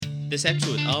This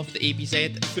episode of the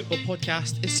ABZ Football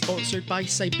Podcast is sponsored by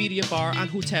Siberia Bar and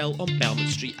Hotel on Belmont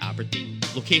Street, Aberdeen.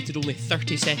 Located only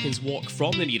 30 seconds walk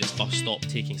from the nearest bus stop,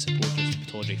 taking supporters to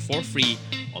Pittodrie for free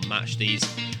on match days.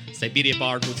 Siberia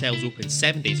Bar and Hotel is open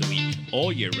 7 days a week,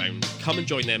 all year round. Come and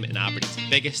join them in Aberdeen's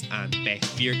biggest and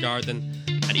best beer garden.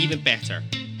 And even better,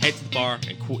 head to the bar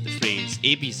and quote the phrase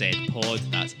ABZ Pod,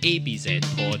 that's ABZ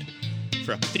Pod,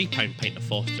 for a £3 pint of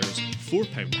Foster's,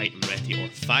 £4 pint of Moretti or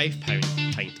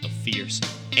 £5 pint of Fierce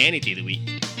any day of the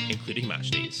week, including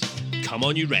match days. Come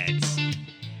on, you Reds!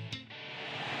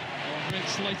 Great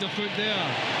sleight of foot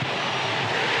there.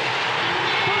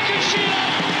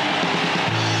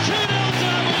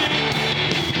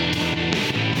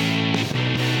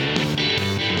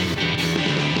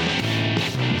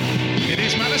 It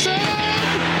is Madison! And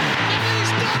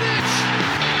he's done it!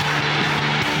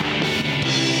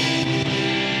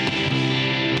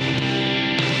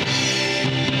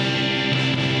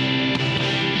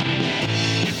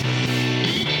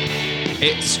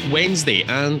 It's Wednesday,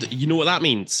 and you know what that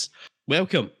means.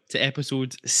 Welcome to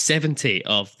episode 70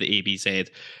 of the ABZ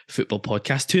Football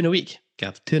Podcast. 2 in a week,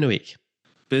 Gav, 2 in a week.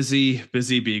 Busy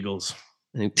beagles.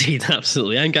 Indeed,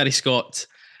 absolutely. I'm Gary Scott.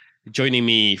 Joining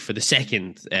me for the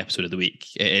second episode of the week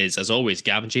is, as always,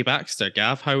 Gavin J. Baxter.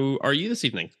 Gav, how are you this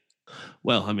evening?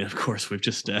 Well, I mean, of course, we've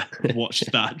just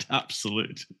watched that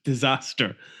absolute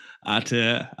disaster at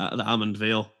the Hammond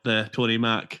Vale, the Tony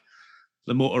Mac,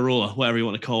 the Motorola, whatever you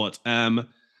want to call it.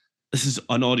 This is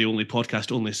an audio-only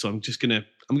podcast only, so I'm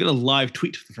gonna live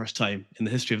tweet for the first time in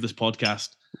the history of this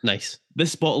podcast. Nice.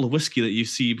 This bottle of whiskey that you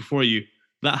see before you,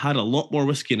 that had a lot more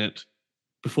whiskey in it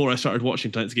before I started watching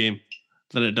tonight's game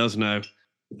than it does now.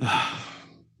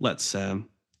 Let's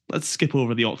skip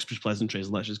over the Oxbridge pleasantries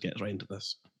and let's just get right into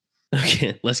this.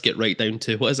 Okay, let's get right down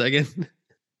to, what is it again?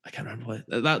 I can't remember what.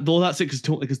 That's it,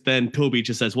 because then Toby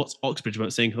just says, "What's Oxbridge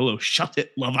about?" Saying hello. Shut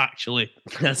it, Love Actually.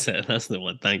 That's it. That's the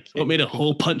one. Thank you. What made a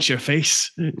hole punch your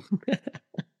face?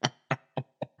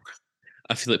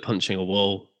 I feel like punching a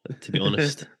wall, to be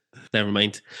honest. Never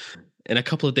mind. In a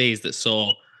couple of days that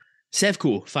saw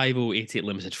Sevco 5088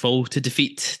 Limited fall to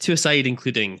defeat to a side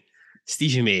including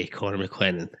Stevie May, Conor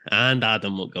McLennan, and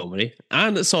Adam Montgomery,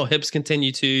 and that saw Hibs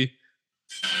continue to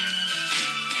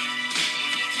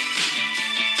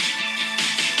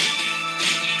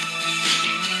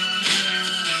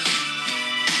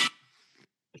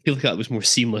I feel like that was more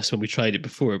seamless when we tried it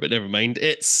before, but never mind.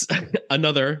 It's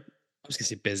another, I was going to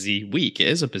say busy week. It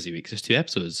is a busy week. There's 2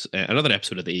 episodes. Another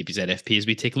episode of the ABZFP as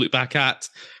we take a look back at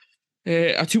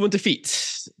a 2-1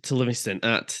 defeat to Livingston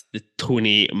at the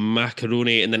Tony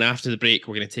Macaroni. And then after the break,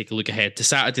 we're going to take a look ahead to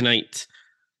Saturday night,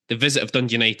 the visit of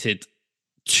Dundee United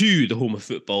to the home of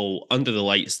football under the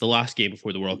lights, the last game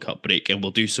before the World Cup break. And we'll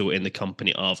do so in the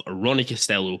company of Ronnie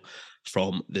Costello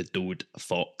from the Dode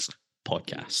Fox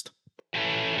podcast.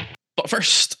 But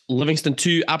first, Livingston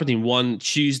 2, Aberdeen 1,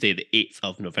 Tuesday the 8th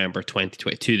of November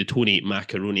 2022, the Tony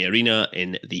Macaroni Arena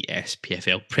in the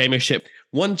SPFL Premiership.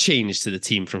 One change to the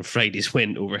team from Friday's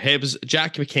win over Hibs.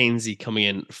 Jack McKenzie coming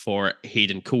in for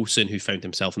Hayden Coulson, who found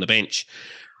himself on the bench,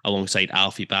 alongside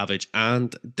Alfie Babbage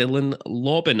and Dylan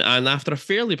Lobban. And after a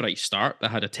fairly bright start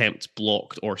that had attempts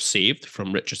blocked or saved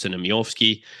from Richardson and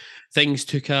Miofsky, things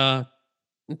took a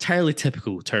entirely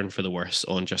typical turn for the worse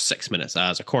on just 6 minutes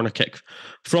as a corner kick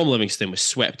from Livingston was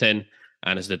swept in,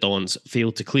 and as the Dons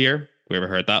failed to clear, we ever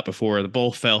heard that before, the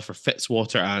ball fell for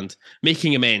Fitzwater, and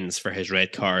making amends for his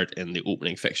red card in the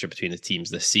opening fixture between the teams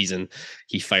this season,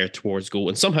 he fired towards goal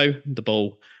and somehow the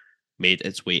ball made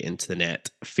its way into the net.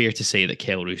 Fair to say that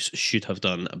Kel Roos should have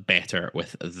done better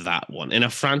with that one. In a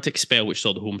frantic spell which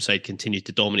saw the home side continue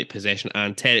to dominate possession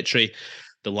and territory,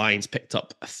 the Lions picked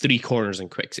up 3 corners in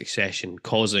quick succession,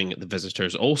 causing the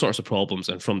visitors all sorts of problems.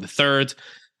 And from the third,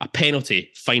 a penalty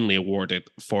finally awarded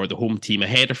for the home team. A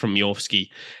header from Miofsky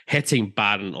hitting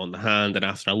Barron on the hand. And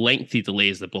after a lengthy delay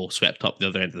as the ball swept up the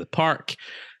other end of the park,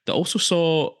 that also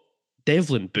saw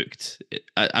Devlin booked.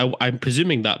 I'm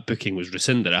presuming that booking was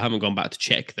rescinded. I haven't gone back to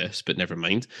check this, but never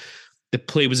mind. The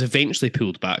play was eventually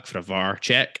pulled back for a VAR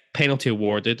check. Penalty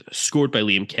awarded, scored by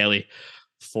Liam Kelly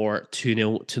for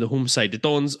 2-0 to the home side. The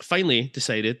Dons finally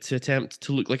decided to attempt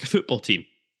to look like a football team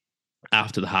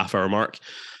after the half-hour mark.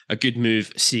 A good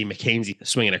move, seeing McKenzie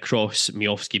swinging across,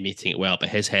 Miofsky meeting it well, but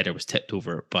his header was tipped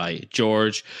over by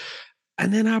George.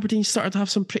 And then Aberdeen started to have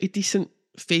some pretty decent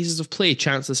phases of play,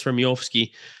 chances for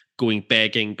Miofsky going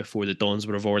begging before the Dons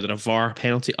were awarded a VAR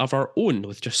penalty of our own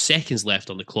with just seconds left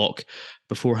on the clock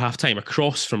before half-time. A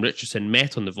cross from Richardson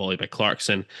met on the volley by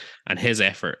Clarkson, and his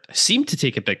effort seemed to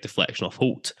take a big deflection off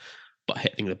Holt, but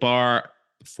hitting the bar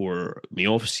before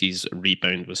Miovski's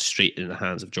rebound was straight in the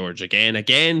hands of George again.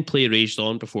 Again, play raged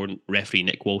on before referee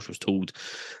Nick Walsh was told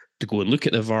to go and look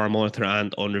at the VAR monitor,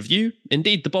 and on review,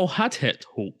 indeed, the ball had hit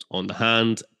Holt on the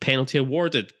hand, penalty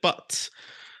awarded. But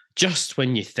just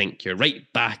when you think you're right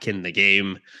back in the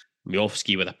game,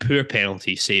 Miovski with a poor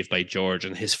penalty saved by George,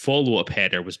 and his follow-up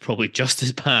header was probably just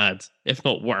as bad, if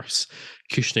not worse,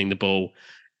 cushioning the ball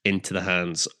into the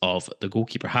hands of the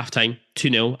goalkeeper. Halftime,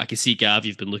 2-0. I can see, Gav,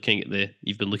 you've been looking at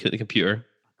the computer.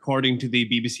 According to the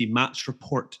BBC Match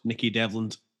Report, Nicky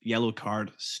Devlin's yellow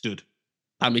card stood.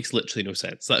 That makes literally no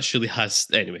sense. That surely has...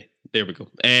 Anyway, there we go.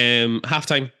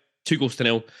 Halftime,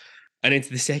 2-0. And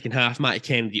into the second half, Matty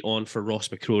Kennedy on for Ross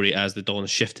McCrory as the Dons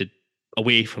shifted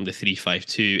away from the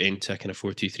 3-5-2 into a kind of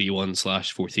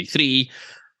 4-2-3-1/4-3-3.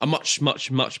 A much,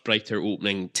 much, much brighter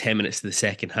opening 10 minutes to the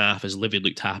second half as Livy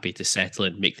looked happy to settle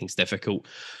and make things difficult.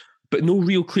 But no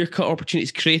real clear-cut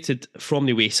opportunities created from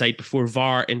the away side before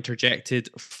VAR interjected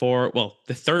for, well,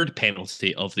 the third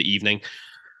penalty of the evening.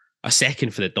 A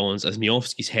second for the Dons as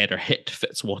Miovski's header hit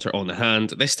Fitzwater on the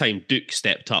hand. This time, Duke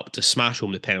stepped up to smash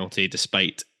home the penalty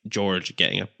despite George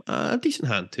getting a decent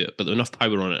hand to it, but enough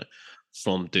power on it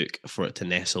from Duke for it to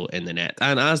nestle in the net.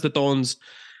 And as the Dons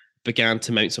began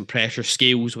to mount some pressure,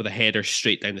 Scales with a header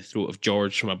straight down the throat of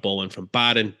George from a ball in from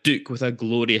Barron. Duke with a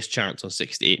glorious chance on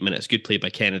 68 minutes. Good play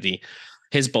by Kennedy.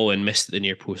 His ball in missed at the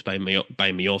near post by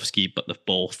Miovski, but the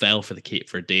ball fell for the Cape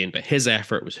Verdean. But his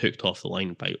effort was hooked off the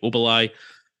line by Obalai.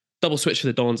 Double switch for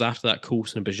the Dons after that.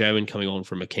 Coulson and Bajowan coming on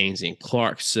for Mackenzie and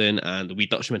Clarkson. And the wee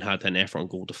Dutchman had an effort on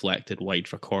goal deflected wide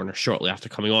for a corner shortly after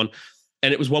coming on.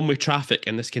 And it was one-way traffic,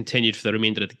 and this continued for the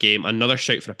remainder of the game. Another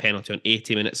shout for a penalty on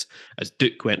 80 minutes as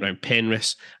Duke went round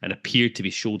Penrith and appeared to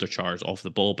be shoulder charged off the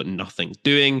ball, but nothing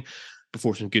doing.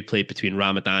 Before some good play between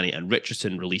Ramadani and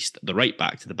Richardson released the right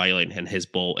back to the byline, and his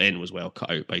ball in was well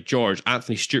cut out by George.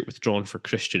 Anthony Stewart withdrawn for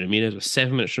Christian Ramirez with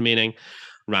 7 minutes remaining.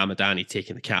 Ramadani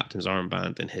taking the captain's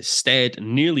armband in his stead,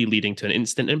 nearly leading to an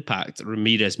instant impact.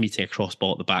 Ramirez meeting a cross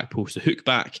ball at the back post to hook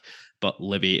back, but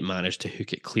Livy managed to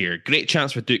hook it clear. Great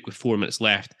chance for Duke with 4 minutes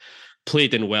left.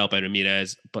 Played in well by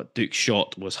Ramirez, but Duke's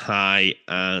shot was high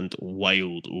and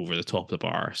wild over the top of the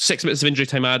bar. 6 minutes of injury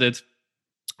time added.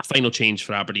 A final change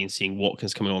for Aberdeen, seeing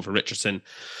Watkins coming on for Richardson.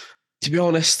 To be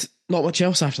honest, not much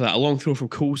else after that. A long throw from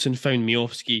Coulson found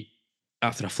Miovski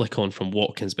after a flick on from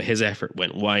Watkins, but his effort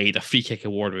went wide. A free kick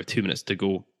awarded with 2 minutes to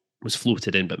go was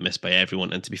floated in but missed by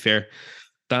everyone. And to be fair,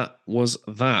 that was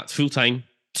that. Full time,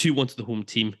 2-1 to the home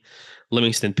team.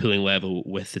 Livingston pulling level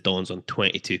with the Dons on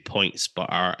 22 points,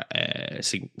 but our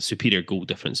superior goal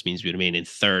difference means we remain in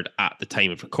third at the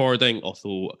time of recording,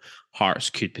 although Hearts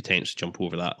could potentially jump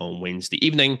over that on Wednesday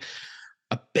evening.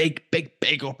 A big, big,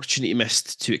 big opportunity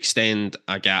missed to extend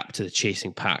a gap to the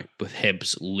chasing pack, with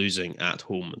Hibs losing at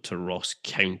home to Ross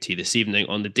County this evening.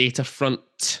 On the data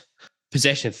front,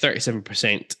 possession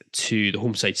 37% to the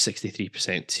home side,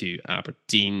 63% to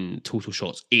Aberdeen. Total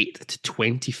shots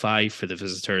 8-25 for the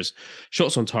visitors.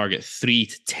 Shots on target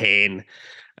 3-10,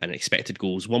 and expected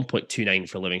goals 1.29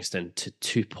 for Livingston to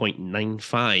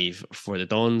 2.95 for the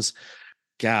Dons.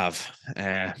 Gav,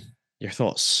 your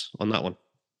thoughts on that one?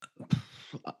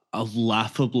 A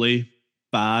laughably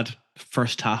bad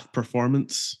first half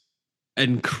performance.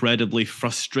 Incredibly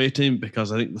frustrating,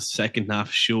 because I think the second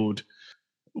half showed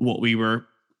what we were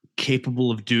capable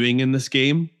of doing in this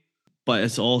game, but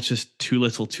it's all just too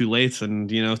little too late. And,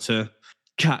 to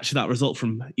catch that result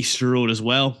from Easter Road as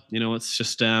well, it's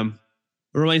just, it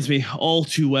reminds me all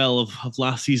too well of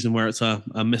last season, where it's a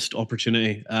missed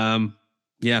opportunity.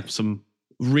 Some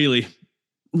really,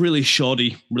 really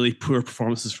shoddy, really poor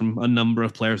performances from a number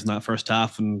of players in that first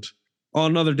half. And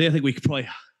on another day, I think we could probably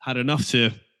had enough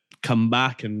to come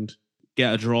back and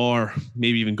get a draw, or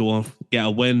maybe even go on get a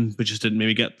win, but just didn't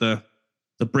maybe get the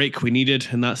break we needed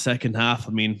in that second half.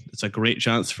 I mean, it's a great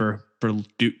chance for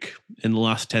Duke in the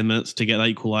last 10 minutes to get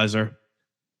that equaliser.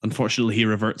 Unfortunately, he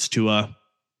reverts to a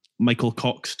Michael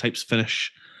Cox types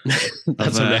finish.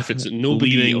 That's a reference that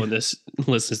nobody on this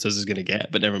listens to us is going to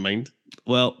get, but never mind.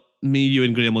 Well, me, you,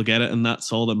 and Graham will get it, and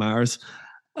that's all that matters.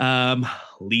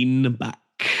 Lean back.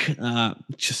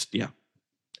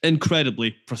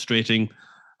 Incredibly frustrating,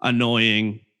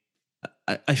 annoying.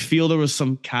 I feel there was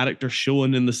some character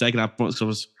shown in the second half because I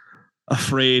was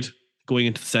afraid going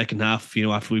into the second half,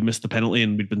 after we missed the penalty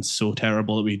and we'd been so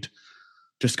terrible that we'd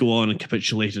just go on and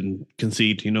capitulate and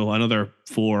concede, another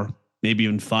 4, maybe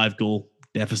even 5 goal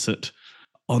deficit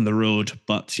on the road.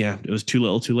 But yeah, it was too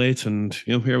little too late, and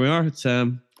here we are. It's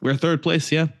we're third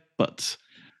place, but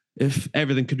if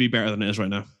everything could be better than it is right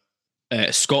now.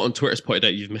 Scott on Twitter's pointed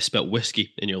out you've misspelt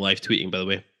whiskey in your live tweeting, by the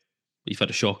way. You've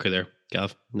had a shocker there,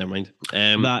 Gav. Never mind.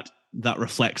 That that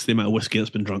reflects the amount of whiskey that's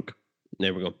been drunk.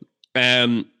 There we go.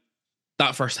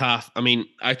 That first half, I mean,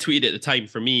 I tweeted at the time,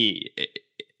 for me,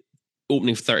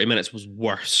 opening 30 minutes was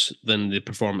worse than the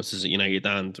performances at United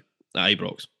and at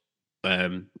Ibrox.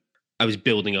 I was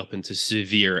building up into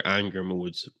severe anger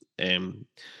modes.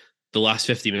 The last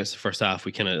 50 minutes of the first half,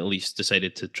 we kind of at least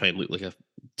decided to try and look like a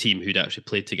team who'd actually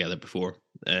played together before.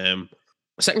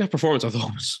 Second half performance,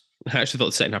 I actually thought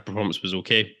the second half performance was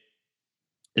okay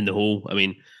in the whole. I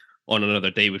mean, on another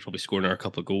day, we'd probably score another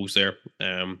couple of goals there.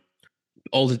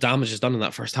 All the damage is done in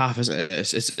that first half, isn't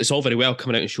it? It's all very well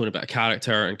coming out and showing a bit of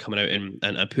character and coming out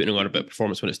and putting on a bit of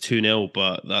performance when it's 2-0,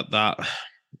 but that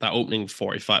opening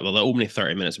 45, well, the opening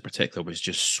 30 minutes in particular was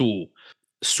just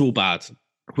so bad.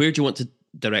 Where do you want to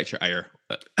direct your ire?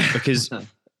 Because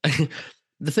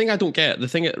the thing I don't get, the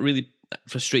thing that really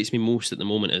frustrates me most at the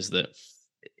moment is that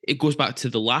it goes back to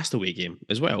the last away game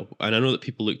as well. And I know that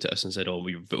people looked at us and said, oh,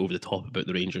 we were a bit over the top about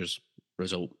the Rangers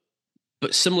result.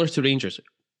 But similar to Rangers,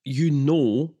 we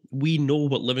know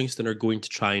what Livingston are going to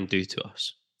try and do to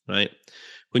us, right?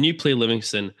 When you play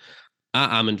Livingston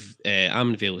at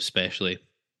Amon Vale especially,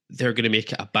 they're going to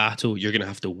make it a battle. You're going to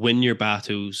have to win your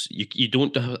battles. You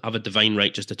don't have a divine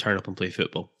right just to turn up and play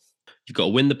football. You've got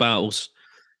to win the battles.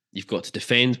 You've got to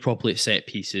defend properly at set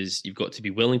pieces. You've got to be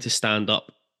willing to stand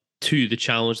up to the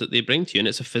challenge that they bring to you. And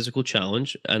it's a physical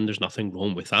challenge, and there's nothing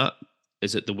wrong with that.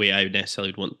 Is it the way I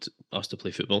necessarily would want us to play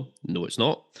football? No, it's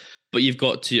not. But you've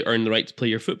got to earn the right to play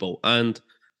your football. And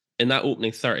in that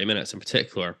opening 30 minutes in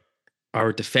particular,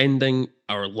 our defending,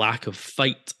 our lack of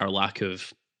fight, our lack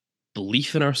of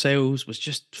belief in ourselves was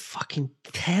just fucking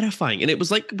terrifying. And it was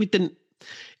like we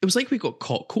got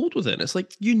caught cold with it. And it's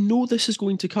like, this is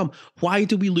going to come. Why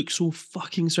do we look so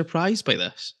fucking surprised by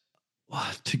this?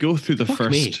 To go through the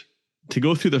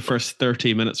first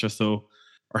 30 minutes or so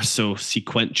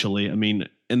sequentially. I mean,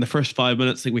 in the first 5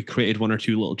 minutes, I think we created one or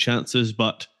two little chances,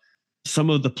 but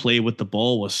some of the play with the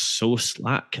ball was so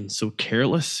slack and so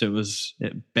careless.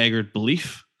 It beggared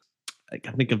belief. I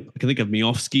can think of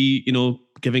Miofsky,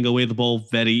 giving away the ball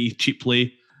very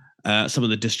cheaply. Some of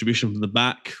the distribution from the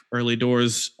back, early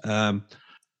doors.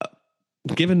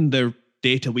 Given the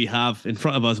data we have in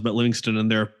front of us about Livingston and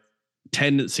their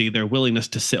tendency, their willingness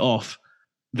to sit off,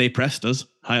 they pressed us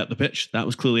high up the pitch. That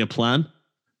was clearly a plan.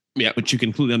 Yeah, which you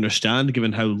can completely understand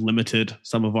given how limited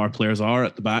some of our players are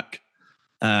at the back.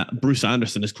 Bruce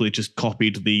Anderson has clearly just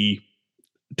copied the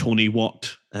Tony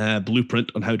Watt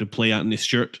blueprint on how to play Anthony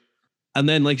Stewart. And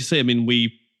then, like you say, I mean,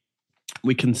 we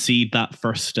concede that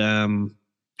first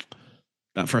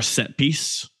set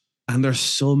piece, and there's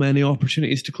so many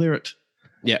opportunities to clear it.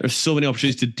 Yeah, there's so many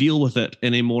opportunities to deal with it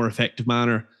in a more effective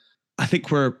manner. I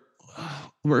think we're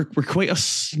quite a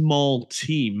small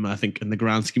team, I think, in the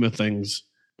grand scheme of things.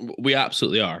 We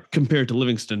absolutely are compared to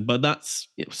Livingston, but that's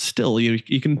still you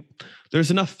can.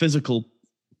 There's enough physical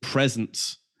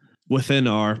presence within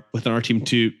our team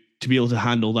to be able to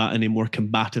handle that in a more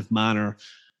combative manner.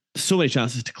 So many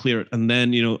chances to clear it, and then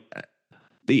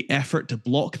the effort to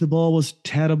block the ball was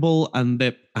terrible. And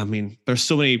there's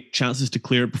so many chances to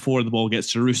clear it before the ball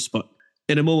gets to roost. But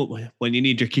in a moment when you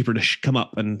need your keeper to come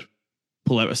up and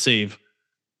pull out a save,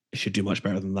 it should do much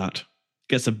better than that.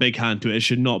 Gets a big hand to it. It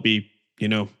should not be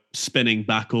spinning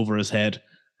back over his head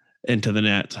into the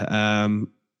net.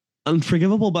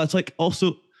 Unforgivable, but it's like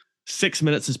also 6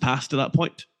 minutes has passed at that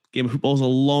point. Game of football is a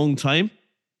long time,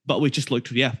 but we just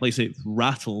looked, like I say,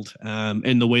 rattled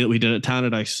in the way that we did at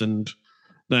Tannadice. And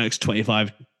the next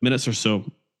 25 minutes or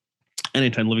so,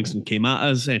 anytime Livingston came at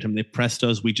us, anytime they pressed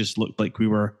us, we just looked like we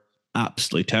were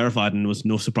absolutely terrified, and it was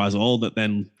no surprise at all that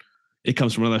then it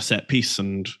comes from another set piece.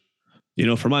 And,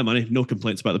 for my money, no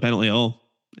complaints about the penalty at all.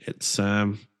 It's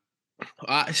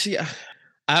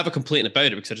I have a complaint about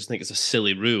it because I just think it's a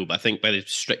silly rule, but I think by the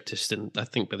strictest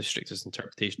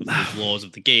interpretation of the laws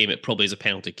of the game, it probably is a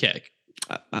penalty kick.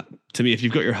 To me, if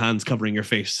you've got your hands covering your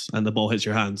face and the ball hits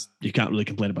your hands, you can't really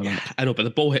complain about that. I know, but the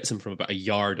ball hits him from about a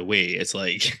yard away. It's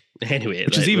like, anyway.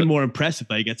 Which is even more impressive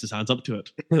that he gets his hands up to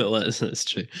it. Well, that's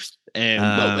true.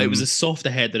 Well, it was a soft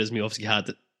ahead that Izmiovski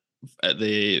had at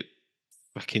the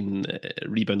fucking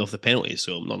rebound off the penalty,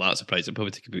 so I'm not that surprised. It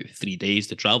probably took about 3 days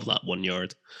to travel that 1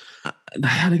 yard.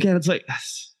 And again, it's like,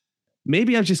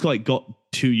 maybe I've just got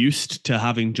too used to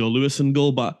having Joe Lewis in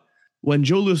goal, but when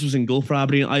Joe Lewis was in goal for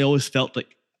Aberdeen, I always felt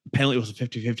like penalty was a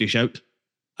 50-50 shout.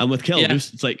 And with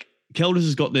Keldus, it's like Keldus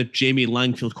has got the Jamie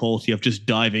Langfield quality of just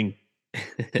diving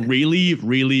really,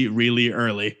 really, really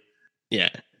early. Yeah.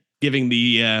 Giving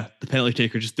the penalty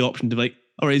taker just the option to be like,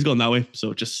 all right, he's gone that way,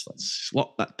 so just let's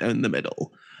slot that down the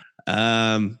middle.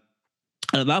 And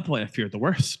at that point, I feared the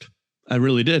worst. I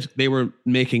really did. They were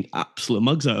making absolute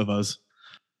mugs out of us.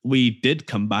 we did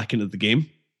come back into the game.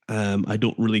 I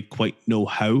don't really quite know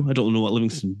how. I don't know what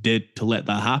Livingston did to let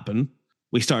that happen.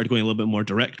 We started going a little bit more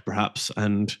direct, perhaps,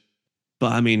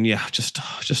 but I mean, yeah,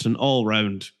 just an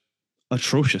all-round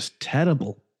atrocious,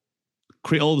 terrible.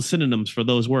 Create all the synonyms for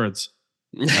those words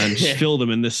and fill them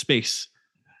in this space.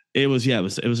 It was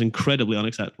incredibly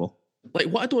unacceptable. Like,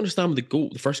 what I don't understand with the goal,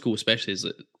 the first goal especially, is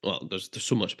that, well, there's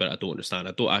so much about it I don't understand.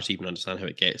 I don't actually even understand how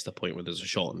it gets to the point where there's a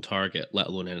shot on target, let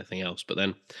alone anything else. But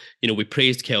then, we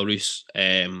praised Kelle Roos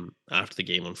after the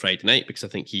game on Friday night because I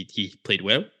think he played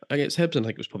well against Hibs, and I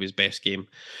think it was probably his best game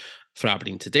for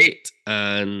Aberdeen to date.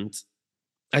 And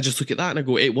I just look at that and I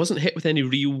go, it wasn't hit with any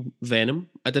real venom.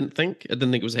 I didn't think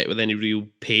it was hit with any real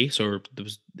pace, or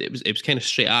it was kind of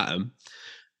straight at him.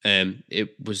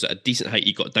 It was at a decent height.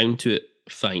 He got down to it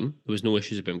fine. There was no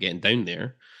issues about him getting down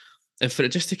there. And for it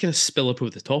just to kind of spill up over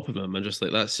the top of him, I'm just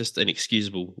like, that's just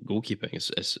inexcusable goalkeeping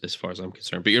as far as I'm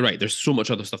concerned. But you're right, there's so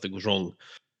much other stuff that goes wrong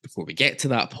before we get to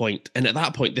that point. And at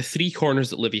that point, the 3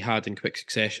 corners that Livy had in quick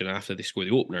succession after they scored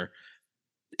the opener,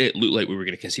 it looked like we were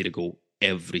going to concede a goal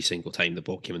every single time the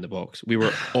ball came in the box. We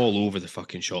were all over the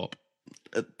fucking shop.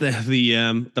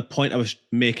 The point I was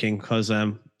making, because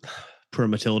poor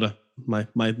Matilda, my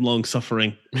long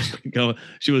suffering,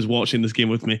 she was watching this game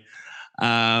with me.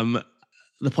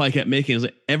 The point I kept making is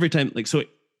like every time, so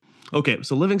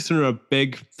Livingston are a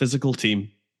big physical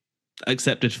team.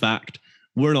 Accepted fact.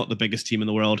 We're not the biggest team in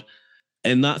the world.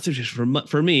 In that situation,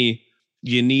 for me,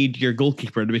 you need your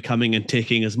goalkeeper to be coming and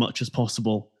taking as much as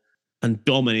possible and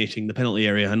dominating the penalty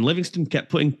area. And Livingston kept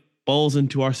putting balls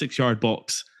into our 6-yard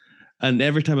box. And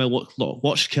every time I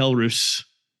watched Kelle Roos,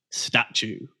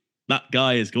 statue, that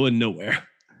guy is going nowhere.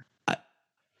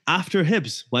 After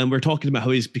Hibs, when we're talking about how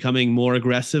he's becoming more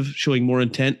aggressive, showing more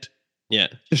intent,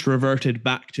 just reverted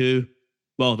back to,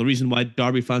 well, the reason why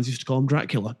Derby fans used to call him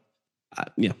Dracula.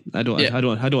 I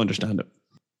don't understand it.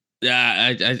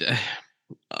 Yeah, I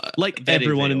like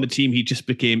everyone in the team, he just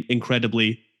became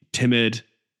incredibly timid,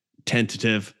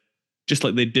 tentative, just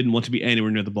like they didn't want to be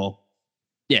anywhere near the ball.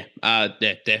 Yeah,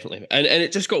 definitely. And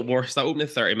it just got worse. That opening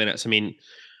 30 minutes, I mean,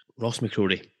 Ross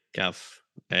McCrory, Gav.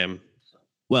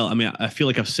 Well, I mean, I feel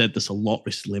like I've said this a lot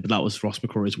recently, but that was Ross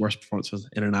McCrory's worst performance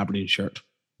in an Aberdeen shirt.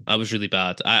 That was really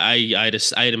bad. I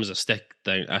had him as a stick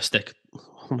down. A stick.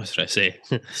 What must I say?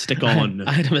 Stick on.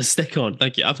 I had him as a stick on.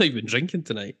 Thank you. I've not even been drinking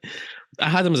tonight. I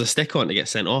had him as a stick on to get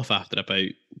sent off after about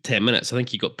 10 minutes. I think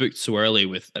he got booked so early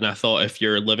and I thought if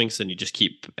you're Livingston, you just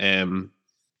keep and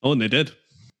they did.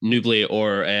 Nubley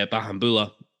or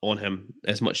Bahambula on him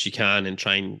as much as you can and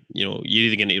try and, you're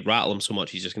either going to rattle him so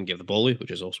much he's just going to give the ball away,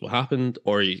 which is also what happened,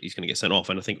 or he's going to get sent off.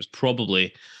 And I think it was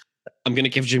probably, I'm going to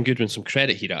give Jim Goodwin some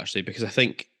credit here actually, because I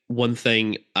think one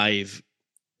thing I've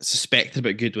suspected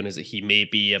about Goodwin is that he may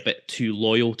be a bit too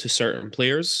loyal to certain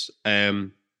players,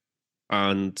 and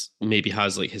maybe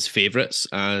has like his favourites,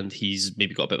 and he's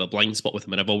maybe got a bit of a blind spot with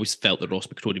him. And I've always felt that Ross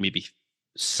McCrory maybe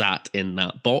sat in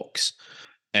that box.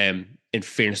 In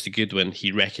fairness to Goodwin,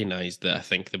 he recognised that I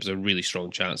think there was a really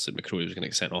strong chance that McCrory was going to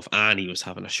get sent off, and he was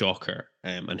having a shocker,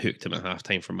 and hooked him at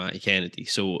half-time for Matty Kennedy.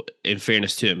 So in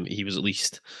fairness to him, he was at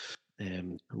least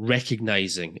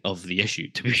recognising of the issue.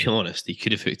 To be honest, he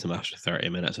could have hooked him after 30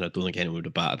 minutes, and I don't think anyone would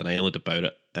have batted an eyelid about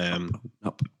it.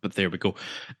 But there we go.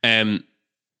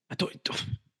 I don't.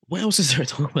 What else is there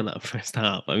to talk about in that first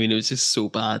half? I mean, it was just so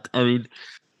bad. I mean,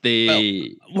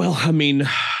 I mean,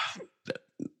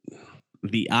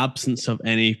 the absence of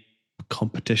any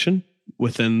competition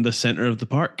within the centre of the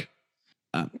park.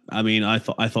 I mean, I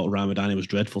thought Ramadani was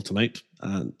dreadful tonight,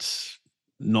 and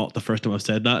not the first time I've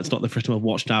said that. It's not the first time I've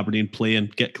watched Aberdeen play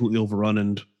and get completely overrun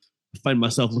and find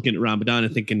myself looking at Ramadan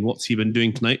and thinking, what's he been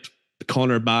doing tonight?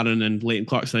 Connor Barron and Leighton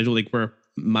Clarkson, I don't think were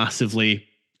massively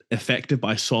effective, but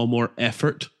I saw more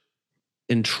effort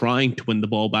in trying to win the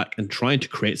ball back and trying to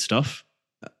create stuff.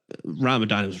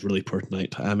 Ramadan was really poor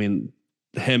tonight. I mean,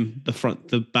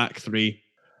 the back three.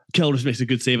 Kelle Roos makes a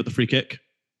good save at the free kick,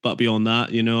 but beyond that,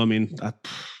 I mean,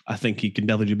 I think he can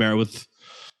definitely do better with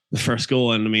the first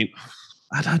goal. And I mean,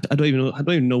 I don't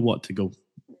even know what to go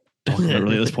talking about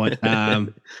really at this point.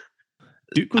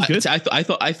 Duke was good. I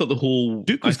thought the whole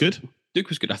Duke was good. Duke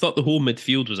was good. I thought the whole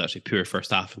midfield was actually poor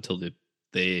first half until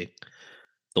the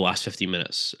last 15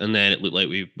 minutes, and then it looked like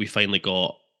we finally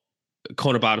got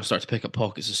Connor Barron started to pick up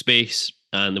pockets of space,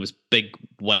 and there was big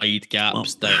wide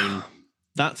gaps down.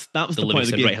 That was the point of the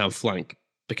Livingston game. Right hand flank,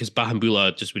 because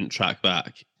Bahambula just wouldn't track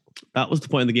back. That was the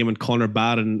point of the game when Connor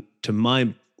Barron,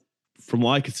 from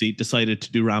what I could see, decided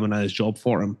to do Ramanai's job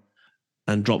for him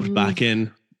and dropped back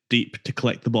in deep to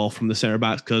collect the ball from the centre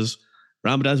backs because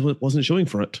Ramadani wasn't showing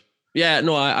for it. Yeah,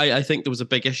 no, I think there was a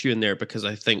big issue in there because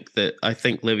I think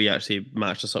Livy actually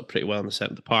matched us up pretty well in the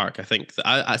centre of the park. I think that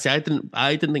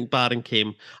I didn't think Barron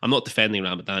came. I'm not defending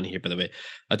Ramadan here, by the way.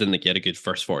 I didn't think he had a good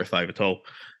first 45 at all.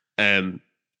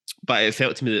 But it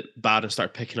felt to me that Barron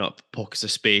started picking up pockets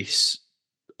of space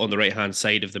on the right hand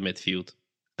side of the midfield,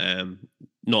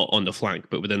 not on the flank,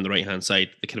 but within the right hand side,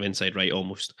 the kind of inside right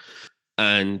almost.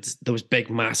 And there was big,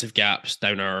 massive gaps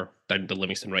down the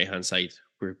Livingston right hand side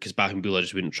because Bakambula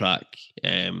just wouldn't track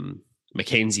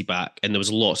Mackenzie back, and there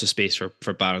was lots of space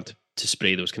for Barron to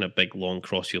spray those kind of big, long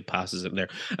crossfield passes in there.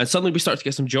 And suddenly we start to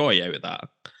get some joy out of that.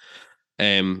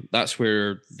 That's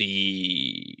where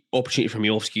the opportunity for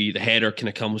Miovski, the header, kind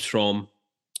of comes from.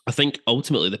 I think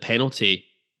ultimately the penalty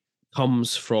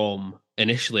comes from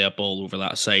initially a ball over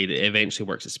that side. It eventually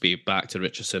works its way back to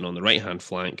Richardson on the right hand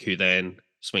flank, who then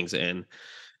swings it in.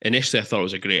 Initially, I thought it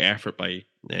was a great effort by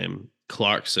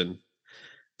Clarkson,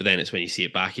 but then it's when you see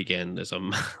it back again, there's a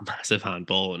massive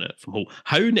handball in it from Hull.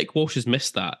 How Nick Walsh has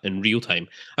missed that in real time.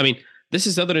 I mean, this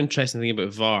is the other interesting thing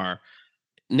about VAR.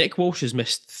 Nick Walsh has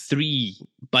missed 3,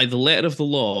 by the letter of the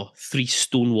law, 3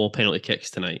 stonewall penalty kicks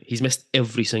tonight. He's missed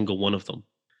every single one of them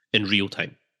in real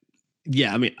time.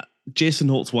 Yeah, I mean, Jason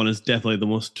Holt's one is definitely the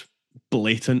most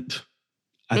blatant.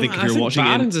 I think if you're watching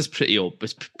Barron's is pretty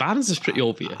obvious. Barron's is pretty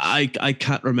obvious. I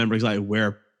can't remember exactly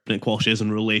where Nick Walsh is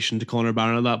in relation to Connor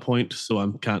Barron at that point, so I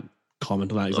can't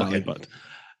comment on that exactly. Okay. But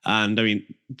I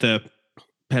mean, the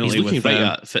penalty with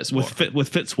Fitzwar.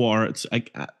 With Fitzwar, it's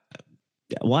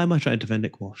why am I trying to defend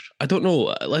Nick Walsh? I don't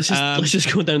know. Let's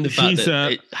just go down the fact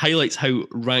that it highlights how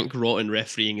rank rotten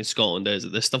refereeing in Scotland is.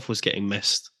 That this stuff was getting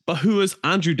missed. But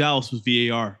Andrew Dallas was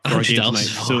VAR for our game tonight.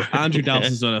 So Andrew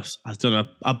Dallas has done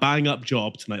a bang up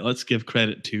job tonight. Let's give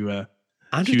credit to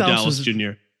Andrew Dallas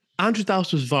Jr. Andrew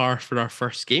Dallas was VAR for our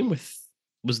first game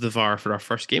was the VAR for our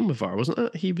first game with VAR, wasn't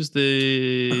it? He was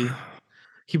the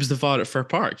VAR at Fir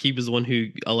Park. He was the one who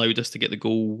allowed us to get the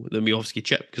goal, the Miovski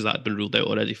chip, because that had been ruled out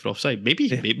already for offside. Maybe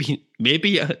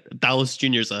Dallas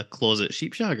Jr.'s a closet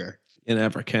sheepshagger. You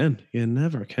never can.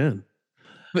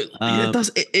 But it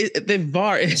does. The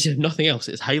VAR is nothing else.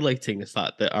 It's highlighting the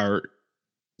fact that our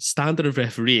standard of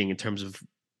refereeing in terms of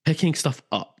picking stuff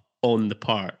up on the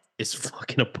park is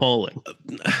fucking appalling.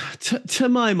 To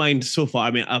my mind, so far,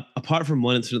 I mean, apart from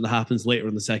one incident that happens later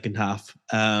in the second half,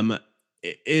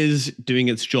 it is doing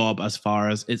its job as far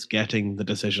as it's getting the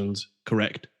decisions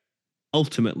correct.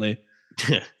 Ultimately,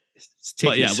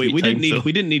 but yeah, we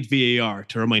didn't need VAR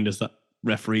to remind us that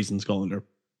referees in Scotland are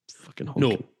fucking honking.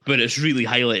 No, but it's really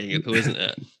highlighting it, though, isn't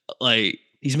it? Like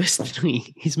he's missed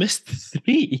 3. He's missed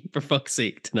 3 for fuck's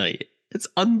sake tonight. It's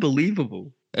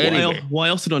unbelievable. Anyway. What I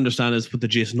also don't understand is with the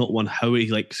Jason Holt one, how he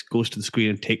goes to the screen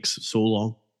and takes so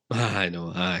long. I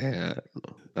know. I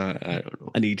don't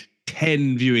know. I need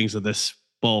 10 viewings of this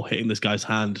ball hitting this guy's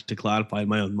hand to clarify in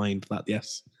my own mind that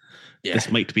this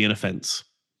might be an offence.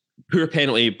 Poor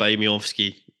penalty by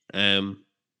Miovski.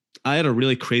 I had a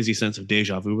really crazy sense of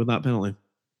deja vu with that penalty.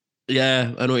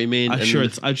 Yeah, I know what you mean. I'm sure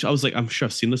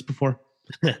I've seen this before.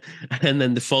 And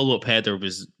then the follow-up header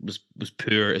was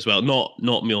poor as well. Not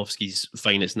Miovski's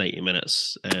finest 90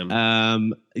 minutes. In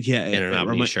an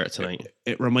Aberdeen shirt tonight.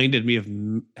 It reminded me of.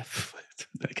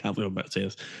 I can't believe I'm about to say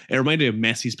this. It reminded me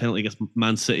of Messi's penalty against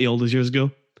Man City all those years ago.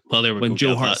 Well, there we go. When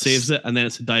Joe Hart saves it, and then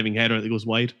it's a diving header that goes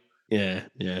wide. Yeah.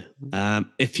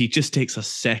 If he just takes a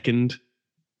second,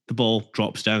 the ball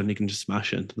drops down and he can just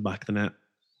smash it into the back of the net.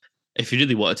 If he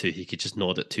really wanted to, he could just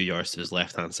nod it 2 yards to his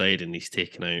left-hand side and he's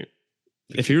taken out.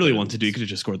 If he really wanted to, he could have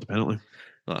just scored the penalty.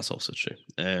 Well, that's also true.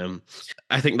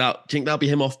 I think that'll be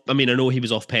him off. I mean, I know he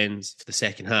was off pens for the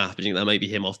second half, but I think that might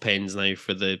be him off pens now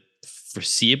for the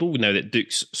foreseeable, now that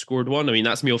Dukes scored 1. I mean,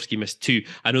 that's Miovski missed 2.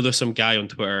 I know there's some guy on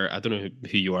Twitter, I don't know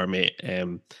who you are, mate,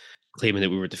 claiming that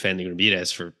we were defending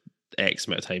Ramirez for X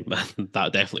amount of time.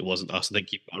 That definitely wasn't us. I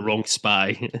think you've got a wrong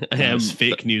spy. It's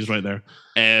fake news right there.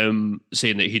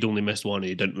 Saying that he'd only missed 1 and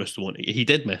he didn't miss the 1. He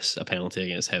did miss a penalty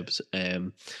against Hibs.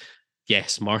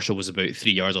 Yes, Marshall was about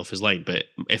 3 yards off his line, but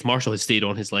if Marshall had stayed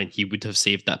on his line, he would have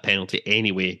saved that penalty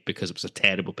anyway because it was a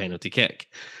terrible penalty kick.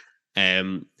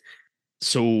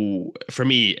 So for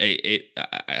me,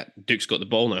 Duke's got the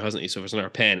ball now, hasn't he? So if it's another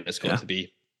pen, it's got to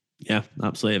be. Yeah,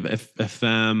 absolutely. If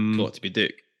got to be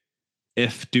Duke.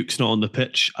 If Duke's not on the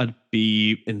pitch, I'd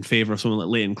be in favour of someone like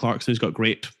Leighton Clarkson, who's got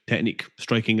great technique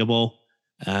striking a ball.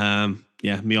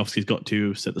 Miovski's got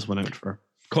to sit this one out for.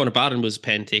 Connor Barron was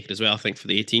pen taken as well, I think, for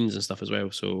the 18s and stuff as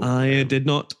well. So I did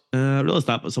not realise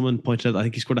that, but someone pointed out that I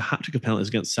think he scored a hat-trick of penalties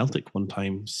against Celtic one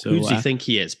time. So who does he think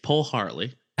he is? Paul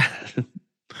Hartley?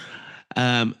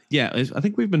 I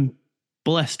think we've been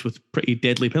blessed with pretty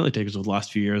deadly penalty takers over the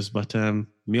last few years, but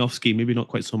Miofsky maybe not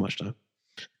quite so much now.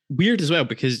 Weird as well,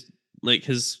 because like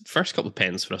his first couple of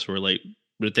pens for us were like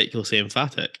ridiculously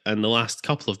emphatic, and the last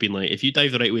couple have been like, if you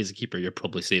dive the right way as a keeper, you're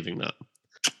probably saving that.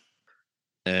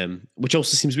 Which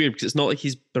also seems weird because it's not like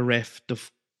he's bereft of,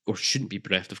 or shouldn't be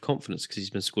bereft of confidence because he's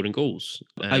been scoring goals.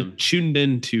 I tuned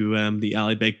into the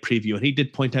Ali Beg preview, and he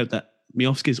did point out that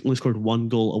Miofsky's only scored 1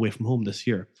 goal away from home this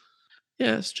year.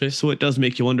 Yeah, that's true. So it does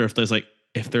make you wonder if there's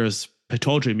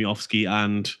Pataudry Miofsky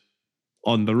and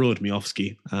on the road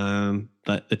Miofsky,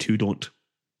 that the two don't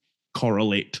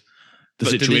correlate. But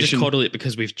situation. Do they just correlate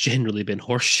because we've generally been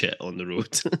horseshit on the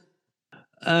road?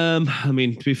 I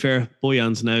mean, to be fair,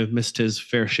 Bojan's now missed his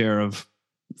fair share of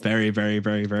very, very,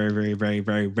 very, very, very, very,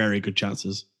 very, very good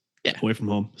chances away from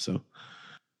home. So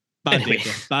bad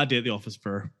day at the office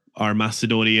for our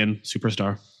Macedonian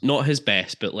superstar. Not his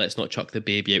best, but let's not chuck the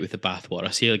baby out with the bathwater.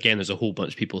 I see again, there's a whole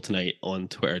bunch of people tonight on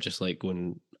Twitter just like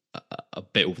going a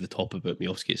bit over the top about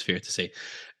Miofsky, it's fair to say.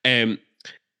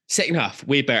 Second half,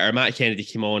 way better. Matt Kennedy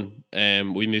came on.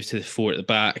 We moved to the 4 at the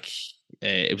back.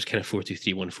 It was kind of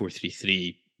 4-2-3-1,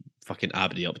 4-3-3, fucking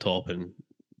Abdi up top, and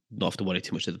not have to worry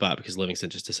too much at the back because Livingston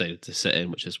just decided to sit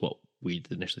in, which is what we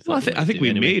initially thought. Well, I think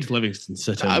we made Livingston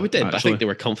sit in. I would, but I think they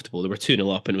were comfortable. They were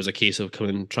 2-0 up, and it was a case of come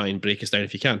and try and break us down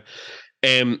if you can.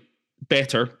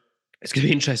 Better. It's going to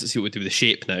be interesting to see what we do with the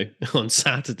shape now on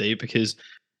Saturday because,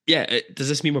 does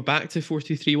this mean we're back to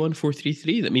 4-2-3-1,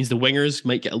 4-3-3? That means the wingers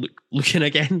might get a look in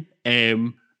again.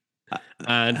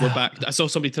 And we're back. I saw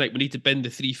somebody tonight, we need to bend the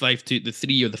 3-5 the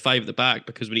 3 or the 5 at the back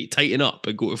because we need to tighten up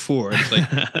and go to 4. It's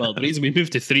like, well, the reason we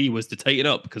moved to 3 was to tighten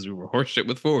up because we were horseshit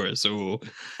with 4. So,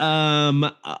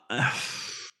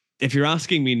 if you're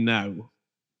asking me now,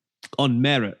 on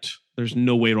merit, there's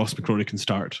no way Ross McCrory can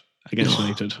start against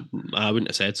United. I wouldn't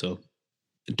have said so.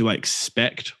 Do I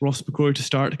expect Ross McCrory to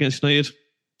start against United?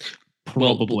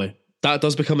 Probably. Well, that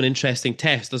does become an interesting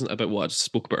test, doesn't it, about what I just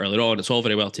spoke about earlier on. It's all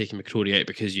very well taking McCrory out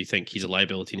because you think he's a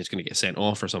liability and he's going to get sent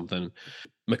off or something.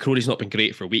 McCrory's not been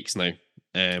great for weeks now.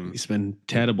 He's been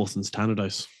terrible since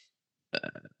Tannadice.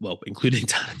 Well, including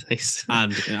Tannadice.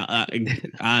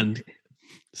 and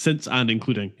since and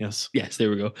including, yes. Yes,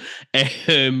 there we go.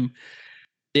 It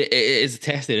is a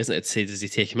test there, isn't it, to say, does he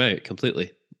take him out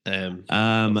completely? I mean,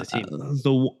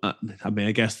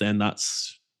 I guess then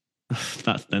that's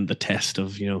then the test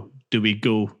of, do we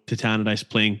go to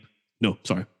Tannadice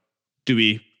do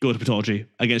we go to Pataudry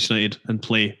against United and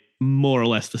play more or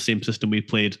less the same system we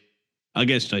played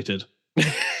against United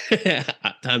at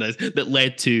Tannadice that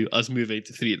led to us moving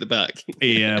to 3 at the back?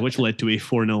 Which led to a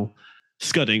 4-0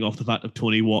 scudding off the fact of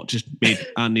Tony Watt just made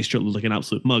Anthony Stewart look like an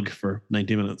absolute mug for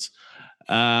 90 minutes.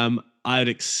 I would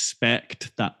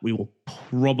expect that we will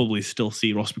probably still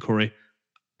see Ross McCrory,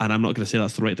 and I'm not going to say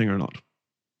that's the right thing or not.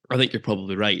 I think you're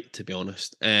probably right, to be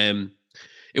honest. It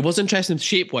was interesting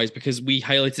shape-wise because we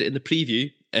highlighted it in the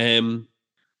preview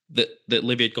that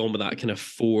Livy had gone with that kind of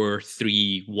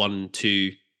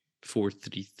 4-3-1-2,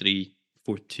 4-3-3,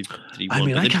 4-2-3-1. I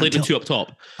mean, they played with 2 up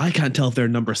top. I can't tell if they're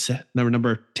number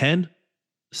 10,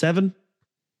 7.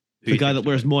 The guy that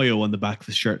wears Moyo on the back of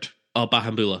his shirt. Oh,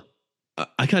 Bahambula.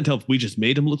 I can't tell if we just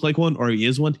made him look like one or he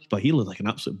is one, but he looked like an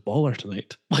absolute baller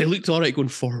tonight. Well, he looked all right going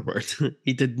forward.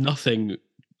 He did nothing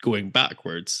going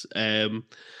backwards.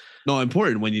 Not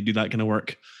important when you do that kind of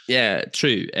work. Yeah,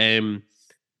 true.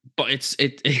 But it's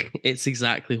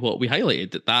exactly what we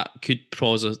highlighted, that could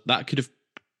have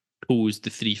posed the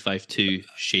 3-5-2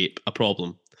 shape a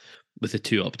problem with the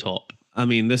 2 up top. I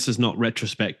mean, this is not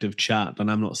retrospective chat,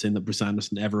 and I'm not saying that Bruce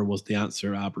Anderson ever was the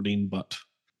answer at Aberdeen, but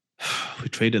we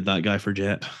traded that guy for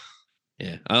Jet.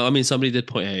 Yeah, I mean, somebody did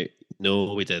point out,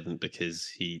 no, we didn't, because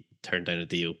he turned down a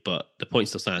deal. But the point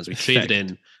still stands. We traded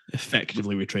in.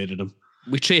 Effectively, we traded him.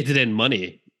 We traded in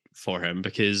money for him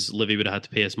because Livy would have had to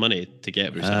pay us money to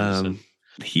get Bruce Anderson.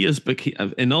 He is,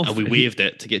 and we waived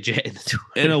it to get Jet in the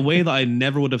door. In a way that I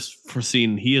never would have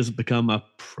foreseen. He has become a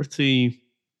pretty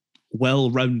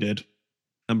well-rounded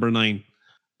number 9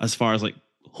 as far as like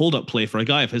hold-up play for a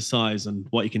guy of his size and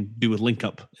what he can do with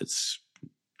link-up. It's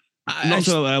not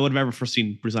so I would have ever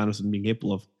foreseen Bruce Anderson being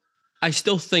capable of. I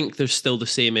still think there's still the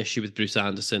same issue with Bruce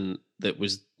Anderson that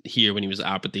was here when he was at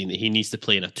Aberdeen, that he needs to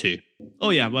play in a 2.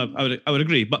 Oh yeah, well, I would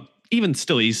agree. But even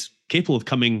still, he's capable of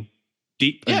coming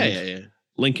deep and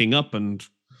linking up, and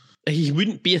he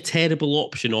wouldn't be a terrible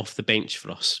option off the bench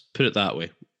for us. Put it that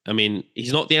way. I mean,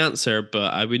 he's not the answer,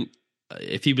 but I wouldn't.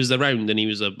 If he was around and he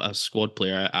was a squad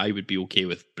player, I would be okay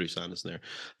with Bruce Anderson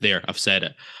there. I've said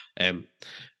it.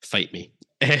 fight me.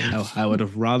 I would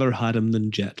have rather had him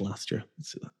than Jet last year.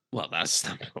 Let's see that. Well, that's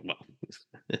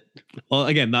Well,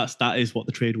 again, that is what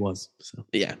the trade was. So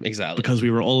yeah, exactly. because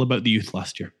we were all about the youth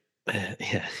last year.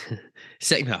 Yeah,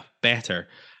 second half better,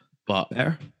 but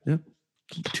Better, yeah.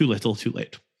 Too little, too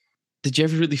late. did you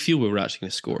ever really feel we were actually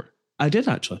going to score? I did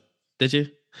actually. Did you?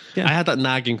 Yeah. I had that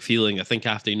nagging feeling. I think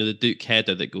after the Duke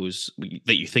header that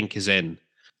you think is in.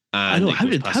 I And know. it How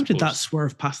goes did past the that post.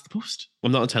 swerve past the post?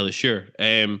 I'm not entirely sure.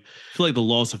 I feel like the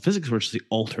laws of physics were just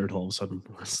altered all of a sudden.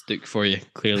 That's Duke for you,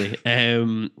 clearly.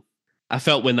 I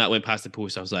felt when that went past the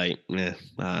post, I was like,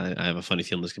 I have a funny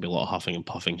feeling there's going to be a lot of huffing and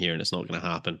puffing here, and it's not going to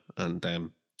happen.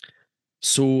 And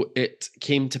so it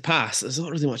came to pass. There's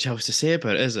not really much else to say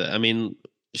about it, is it? I mean,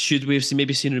 should we have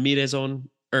maybe seen Ramirez on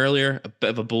earlier? A bit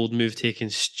of a bold move taking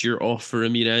Stewart off for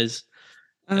Ramirez.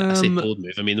 I say bold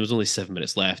move. I mean, there was only 7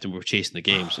 minutes left and we were chasing the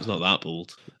game, so it's not that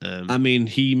bold. I mean,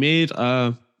 he made...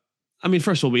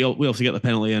 first of all, we obviously get the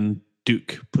penalty and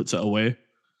Duke puts it away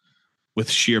with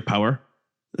sheer power.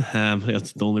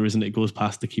 That's the only reason it goes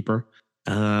past the keeper.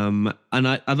 And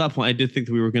at that point, I did think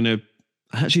that we were going to...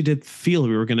 I actually did feel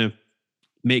we were going to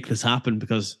make this happen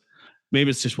because maybe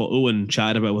it's just what Owen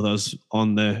chatted about with us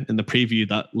in the preview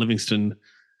that Livingston,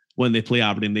 when they play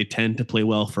Aberdeen, they tend to play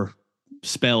well for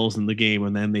spells in the game,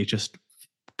 and then they just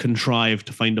contrive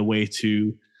to find a way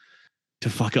to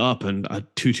fuck it up, and a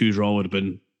 2-2 draw would have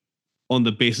been, on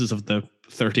the basis of the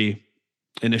 30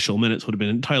 initial minutes, would have been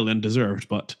entirely undeserved,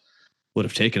 but would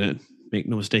have taken it. Make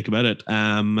no mistake about it.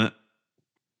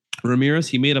 Ramirez,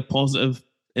 he made a positive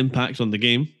impact on the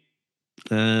game.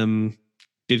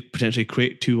 Did potentially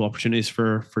create 2 opportunities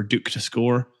for Duke to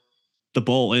score. The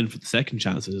ball in for the second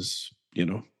chance is,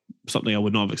 something I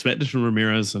would not have expected from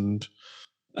Ramirez. And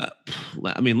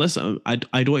listen,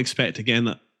 I don't expect again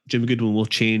that Jim Goodwin will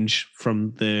change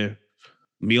from the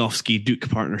Miofsky-Duke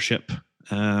partnership,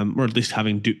 or at least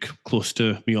having Duke close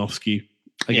to Miofsky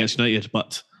against United.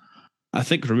 But I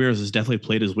think Ramirez has definitely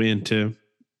played his way into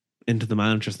the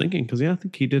manager's thinking, because I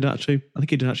think he did actually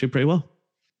pretty well.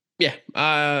 Yeah,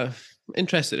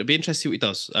 interested. It'd be interesting to see what he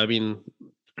does. I mean,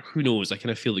 who knows? I kind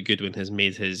of feel that Goodwin has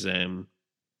made his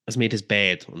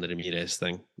bed on the Ramirez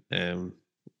thing.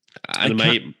 I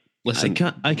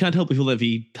can't help but feel that if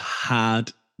he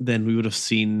had, then we would have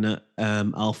seen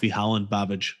Alfie Haaland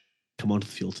Babbage come onto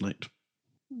the field tonight.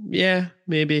 Yeah,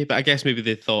 maybe, but I guess maybe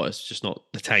they thought it's just not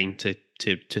the time to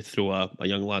throw a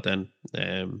young lad in.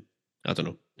 I don't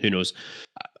know. Who knows?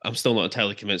 I'm still not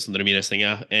entirely convinced on the Ramirez thing.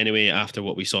 Anyway, after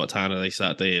what we saw at Tanner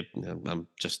Saturday, I'm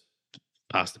just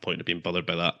past the point of being bothered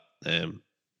by that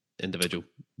individual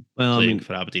playing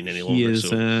for Aberdeen any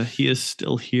longer. He is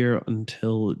still here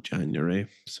until January.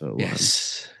 So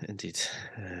yes, indeed.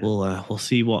 We'll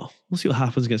see what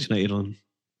happens against United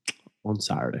on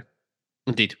Saturday.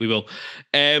 Indeed, we will.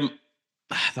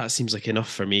 That seems like enough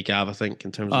for me, Gav. I think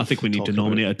in terms. I think we need to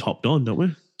nominate a top don, don't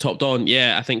we? Top Don,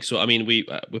 yeah, I think so. I mean, we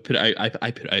put it out.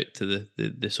 I put it out to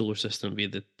the solar system via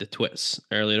the twits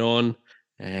earlier on,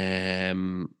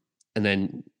 and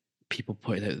then people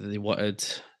pointed out that they wanted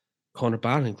Connor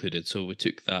Barron included. So we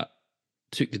took the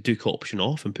Duke option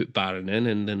off and put Barron in,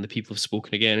 and then the people have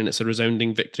spoken again, and it's a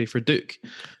resounding victory for Duke.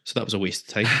 So that was a waste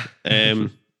of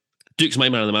time. Duke's my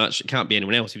man of the match. It can't be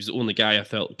anyone else. He was the only guy I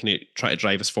felt can try to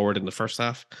drive us forward in the first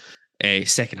half.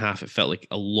 Second half, it felt like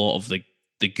a lot of the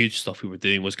good stuff we were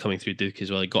doing was coming through Duke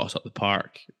as well. He got us up the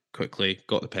park quickly,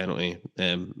 got the penalty,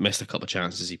 missed a couple of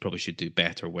chances he probably should do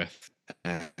better with.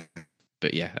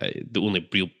 But yeah, the only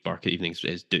real bark at evenings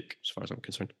is Duke, as far as I'm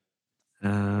concerned.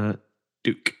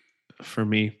 Duke, for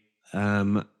me,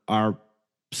 our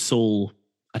sole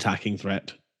attacking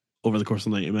threat over the course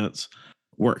of 90 minutes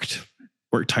worked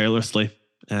tirelessly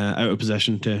out of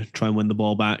possession to try and win the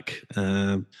ball back.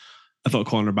 I thought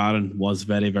Connor Barron was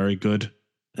very, very good.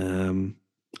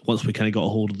 Once we kind of got a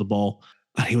hold of the ball,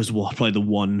 and he was probably the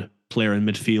one player in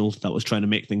midfield that was trying to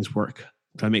make things work,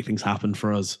 trying to make things happen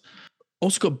for us.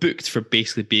 Also got booked for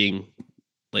basically being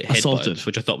like assaulted,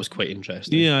 which I thought was quite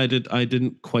interesting. Yeah, I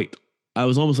didn't quite. I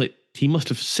was almost like he must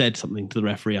have said something to the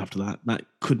referee after that. That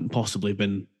couldn't possibly have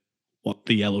been what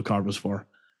the yellow card was for.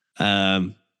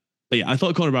 But yeah, I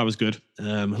thought Connor Barron was good.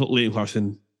 I thought Leighton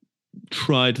Clarkson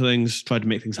tried to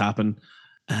make things happen.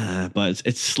 But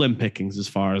it's slim pickings as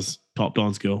far as top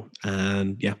dons go.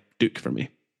 And yeah, Duke for me.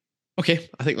 Okay,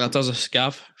 I think that does us,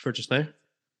 Gav, for just now.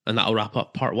 And that'll wrap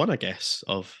up part 1, I guess,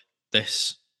 of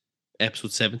this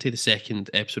episode 70, the second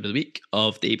episode of the week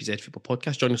of the ABZ Football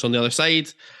Podcast. Join us on the other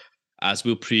side as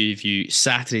we'll preview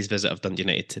Saturday's visit of Dundee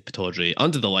United to Pittodrie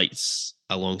under the lights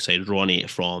alongside Ronnie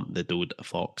from the Dode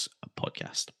Fox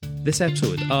podcast. This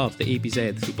episode of the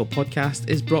ABZ Football Podcast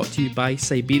is brought to you by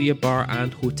Siberia Bar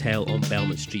and Hotel on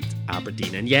Belmont Street,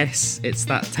 Aberdeen. And yes, it's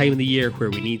that time of the year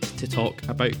where we need to talk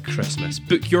about Christmas.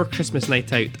 Book your Christmas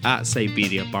night out at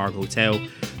Siberia Bar and Hotel,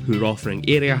 who are offering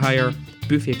area hire,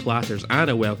 buffet platters and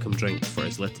a welcome drink for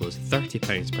as little as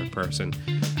 £30 per person,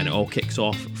 and it all kicks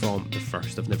off from the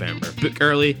 1st of November. Book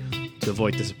early to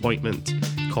avoid disappointment.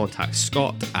 Contact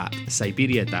Scott at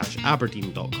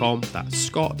siberia-aberdeen.com. That's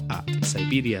Scott at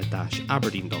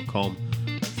siberia-aberdeen.com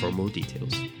for more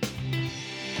details.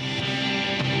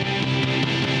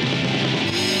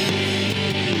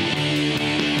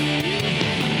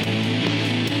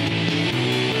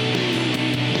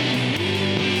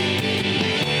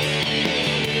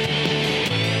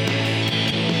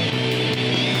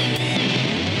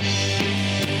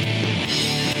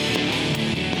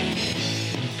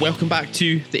 Welcome back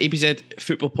to the ABZ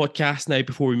Football Podcast. Now,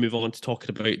 before we move on to talking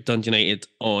about Dundee United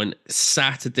on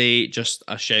Saturday, just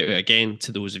a shout out again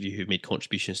to those of you who've made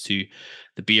contributions to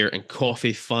the Beer and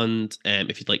Coffee Fund.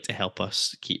 If you'd like to help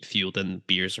us keep fielding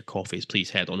beers or coffees,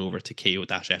 please head on over to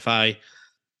ko-fi.com/ABZ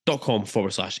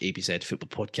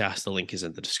Football Podcast. The link is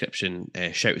in the description.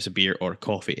 Shout us a beer or a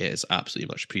coffee. It is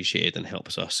absolutely much appreciated and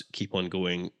helps us keep on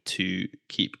going to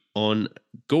keep on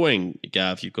going.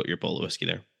 Gav, you've got your bottle of whiskey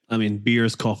there. I mean,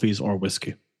 beers, coffees, or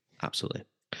whiskey. Absolutely.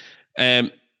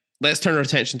 Let's turn our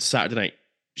attention to Saturday night,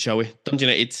 shall we? Dundee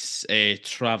United's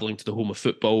travelling to the home of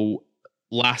football.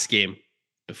 Last game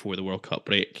before the World Cup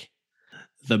break.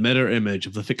 The mirror image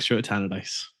of the fixture at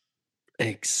Tannadice.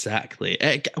 Exactly.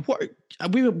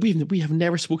 We have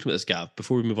never spoken about this, Gav,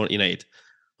 before we move on to United.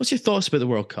 What's your thoughts about the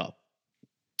World Cup?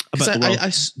 About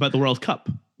the World Cup?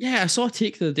 Yeah, I saw a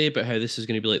take the other day about how this is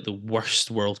going to be like the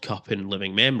worst World Cup in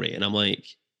living memory. And I'm like,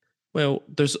 well,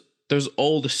 there's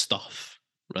all the stuff,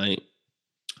 right?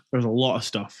 There's a lot of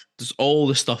stuff. There's all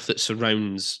the stuff that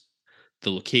surrounds the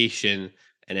location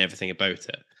and everything about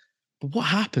it. But what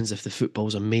happens if the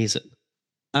football's amazing?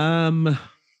 I've not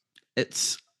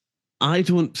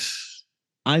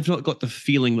got the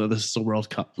feeling that this is a World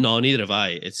Cup. No, neither have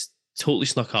I. It's totally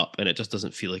snuck up and it just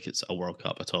doesn't feel like it's a World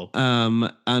Cup at all. And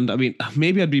I mean,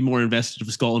 maybe I'd be more invested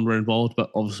if Scotland were involved,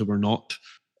 but obviously we're not.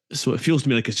 So it feels to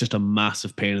me like it's just a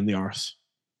massive pain in the arse.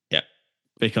 Yeah.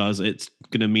 Because it's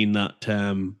going to mean that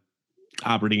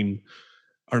Aberdeen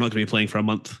are not going to be playing for a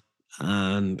month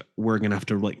and we're going to have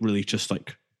to really just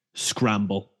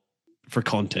scramble for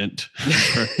content,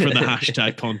 for the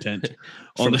hashtag content.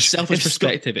 From a selfish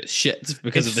perspective, it's shit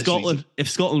because of this reason. If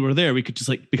Scotland were there, we could just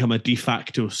become a de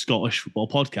facto Scottish football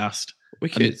podcast. We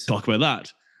could talk about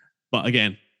that. But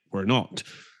again, we're not.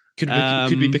 Could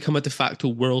we become a de facto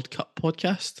World Cup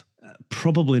podcast?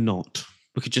 Probably not.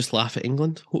 We could just laugh at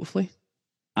England, hopefully.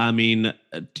 I mean,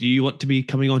 do you want to be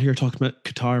coming on here talking about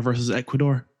Qatar versus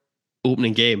Ecuador?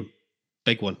 Opening game.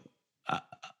 Big one.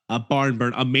 A barn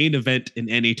burn, a main event in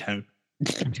any town.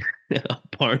 A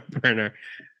barn burner.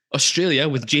 Australia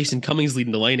with Jason Cummings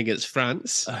leading the line against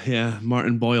France. Yeah,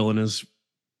 Martin Boyle and his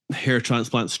hair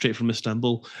transplant straight from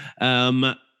Istanbul.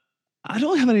 I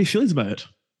don't have any feelings about it.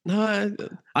 No,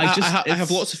 I have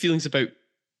lots of feelings about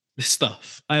the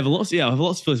stuff. I have lots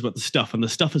of feelings about the stuff, and the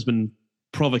stuff has been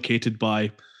provocated by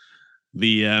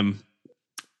the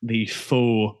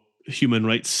faux human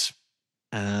rights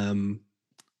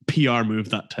PR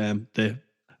move that the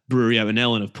brewery out in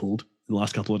Ellen have pulled in the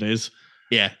last couple of days.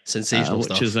 Yeah, sensational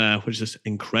stuff. Which is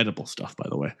incredible stuff, by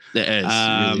the way. It is.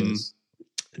 It really is.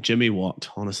 Jimmy Watt,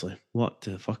 honestly, what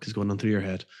the fuck is going on through your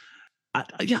head?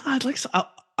 I'd like.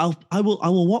 I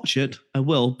will watch it. I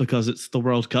will, because it's the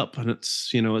World Cup and it's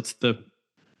kind of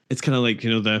like,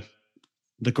 the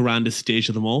grandest stage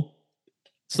of them all.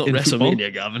 It's not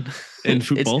WrestleMania, Gavin. In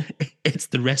football. It's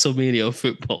the WrestleMania of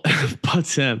football.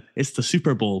 But it's the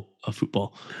Super Bowl of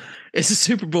football. It's the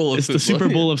Super Bowl of football. It's the Super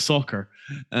Bowl of soccer.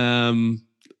 But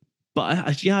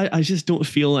I just don't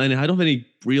feel any. I don't have any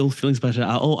real feelings about it at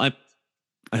all. I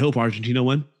hope Argentina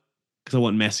win because I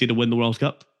want Messi to win the World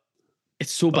Cup.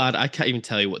 It's so bad, I can't even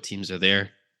tell you what teams are there.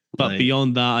 But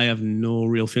beyond that, I have no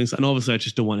real feelings. And obviously, I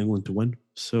just don't want England to win.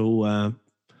 So,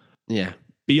 yeah.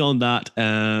 Beyond that,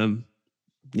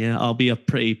 I'll be a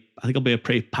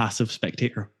pretty passive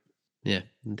spectator. Yeah,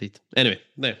 indeed. Anyway,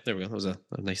 there we go. That was a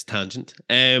nice tangent.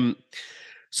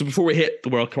 So before we hit the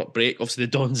World Cup break, obviously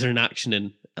the Dons are in action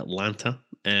in Atlanta.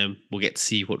 We'll get to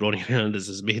see what Ronnie Hernandez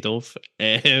is made of.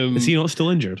 Is he not still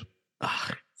injured?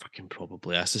 Fucking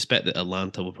probably. I suspect that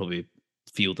Atlanta will probably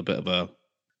field a bit of a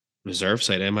reserve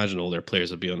side. I imagine all their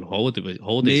players will be on holidays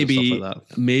and stuff like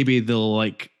that. Maybe they'll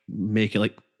make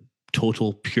it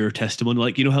total pure testimony.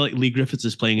 Like, you know how like Lee Griffiths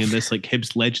is playing in this like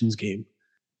Hibs Legends game?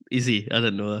 Is he? I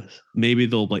didn't know this. Maybe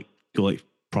they'll like go like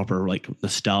proper like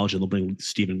nostalgia. They'll bring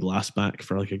Stephen Glass back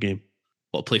for like a game.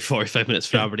 What, play 45 minutes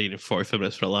for Aberdeen and 45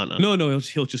 minutes for Atlanta? No,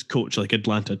 he'll just coach like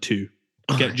Atlanta 2.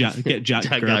 Get Jack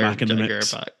Gurr back in the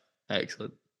mix. Back.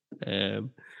 Excellent.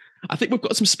 I think we've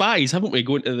got some spies, haven't we?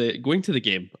 Going to the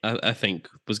game, I think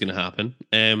was going to happen.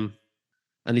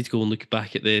 I need to go and look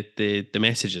back at the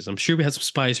messages. I'm sure we had some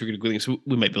spies who were going to go, so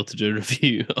we might be able to do a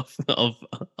review of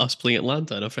us playing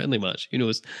Atlanta in a friendly match. Who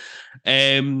knows?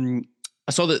 I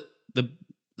saw that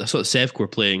Sevco were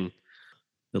playing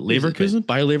Leverkusen?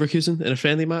 Bayer Leverkusen in a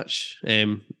friendly match.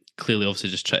 Clearly, obviously,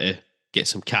 just try to get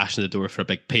some cash in the door for a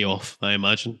big payoff, I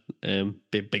imagine.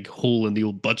 Big hole in the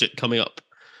old budget coming up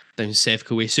down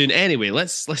Sevco way soon. Anyway,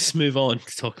 let's move on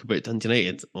to talk about Dundee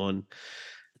United on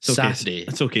Saturday.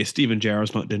 It's okay. Steven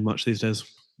Gerrard's not doing much these days.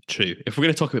 True. If we're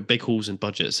going to talk about big holes in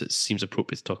budgets, it seems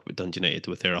appropriate to talk about Dundee United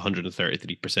with their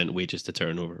 133% wages to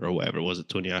turnover or whatever it was that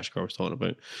Tony Ashgar was talking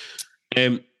about.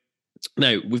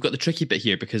 Now, we've got the tricky bit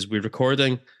here because we're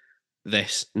recording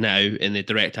this now in the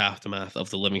direct aftermath of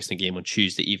the Livingston game on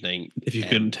Tuesday evening. If you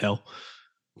couldn't tell.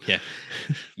 Yeah.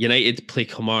 United play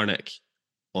Kilmarnock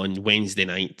on Wednesday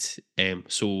night.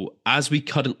 So as we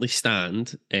currently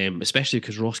stand, especially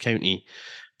because Ross County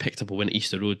picked up a win at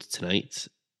Easter Road tonight,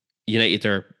 United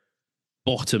are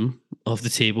bottom of the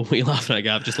table. What are you laughing at,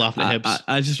 Gav? Just laughing at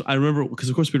Hibs? I remember, because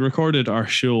of course we recorded our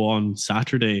show on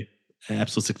Saturday,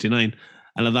 episode 69,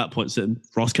 and at that point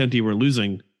Ross County were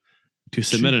losing to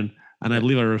St Mirren, and I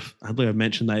believe I've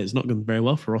mentioned that it's not going very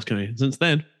well for Ross County. Since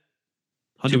then,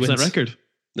 100% record.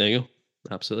 There you go.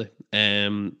 Absolutely.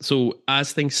 So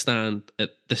as things stand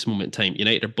at this moment in time,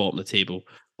 United are bottom of the table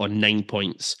on 9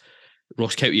 points.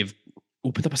 Ross County have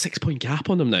opened up a 6-point gap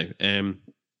on them now,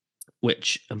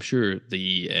 which I'm sure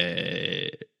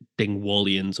the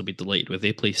Dingwallians will be delighted with.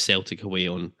 They play Celtic away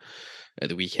on at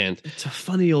the weekend. It's a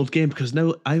funny old game because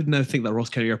I now think that Ross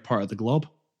County are part of the Glob.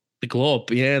 The Glob,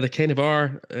 yeah, they kind of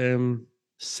are.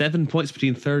 7 points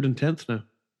between 3rd and 10th now.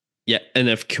 Yeah, and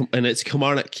it's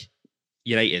Kilmarnock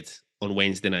United on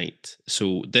Wednesday night.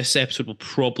 So this episode will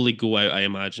probably go out, I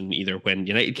imagine, either when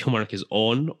United Kilmarnock is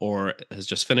on or has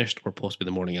just finished, or possibly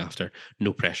the morning after.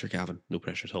 No pressure, Gavin. No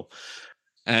pressure at all.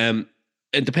 And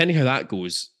depending how that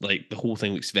goes, like the whole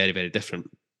thing looks very, very different.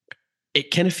 It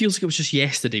kind of feels like it was just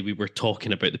yesterday we were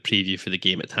talking about the preview for the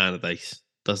game at Tannadice,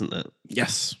 doesn't it?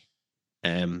 Yes.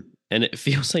 And it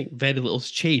feels like very little's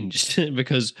changed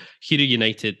because Hero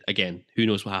United, again, who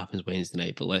knows what happens Wednesday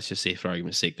night, but let's just say for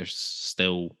argument's sake, they're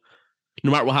still,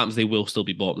 no matter what happens, they will still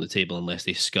be bottom of the table unless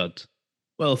they scud.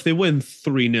 Well, if they win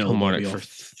 3-0, Kilmarnock for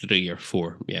 3 or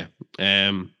 4, yeah.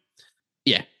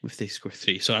 Yeah, if they score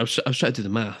 3. So I was trying to do the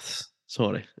maths,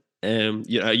 sorry.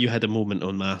 You had a moment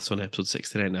on maths on episode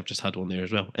 69, and I've just had one there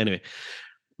as well. Anyway,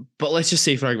 but let's just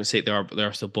say for argument's sake, they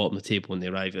are still bottom of the table when they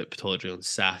arrive at Pataudry on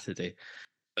Saturday.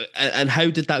 And how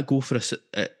did that go for us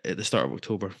at the start of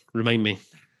October? Remind me.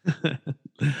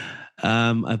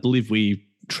 I believe we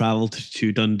travelled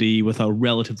to Dundee with a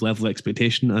relative level of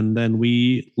expectation, and then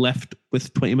we left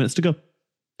with 20 minutes to go.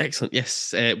 Excellent.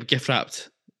 Yes, we gift wrapped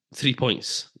 3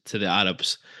 points to the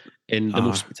Arabs in the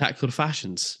most spectacular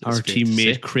fashions. Our team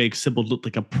made Craig Sibbald look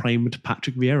like a primed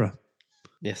Patrick Vieira.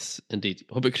 Yes, indeed.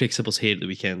 What about Craig Sibbald's hair at the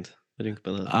weekend? What do you think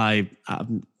about that? I've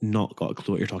not got a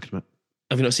clue what you're talking about.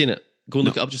 Have you not seen it? Go and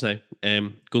look it up just now. Go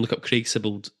and look up Craig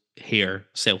Sibbald hair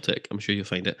Celtic. I'm sure you'll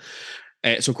find it.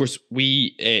 So of course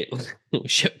we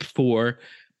ship for.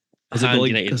 Has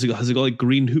it got like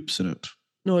green hoops in it?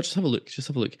 No, just have a look.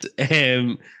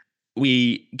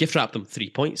 We gift wrapped them 3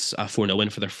 points, a 4-0 win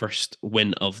for their first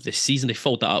win of the season. They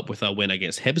followed that up with a win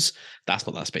against Hibs. That's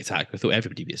not that spectacular, though.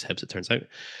 Everybody beats Hibs, it turns out.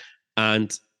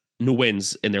 And no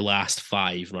wins in their last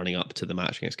 5 running up to the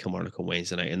match against Kilmarnock on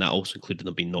Wednesday night. And that also included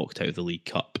them being knocked out of the League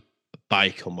Cup by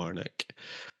Kilmarnock.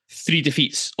 3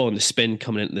 defeats on the spin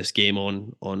coming into this game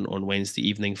on Wednesday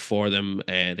evening for them.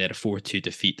 They had a 4-2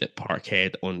 defeat at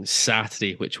Parkhead on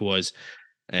Saturday, which was,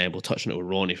 we'll touch on it with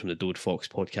Ronnie from the Dode Fox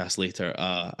podcast later,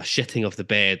 a shitting of the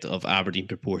bed of Aberdeen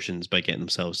proportions by getting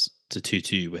themselves to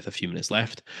 2-2 with a few minutes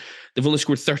left. They've only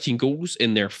scored 13 goals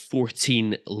in their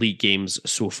 14 league games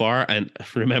so far, and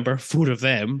remember, 4 of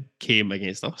them came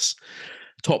against us.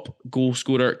 Top goal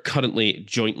scorer currently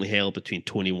jointly held between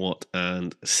Tony Watt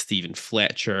and Stephen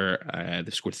Fletcher.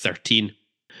 They've scored 13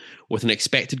 with an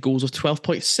expected goals of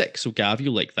 12.6. So Gav,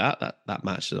 you like that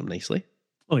matches them nicely.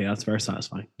 Oh yeah, that's very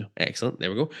satisfying. Yeah. Excellent.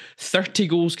 There we go. 30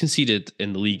 goals conceded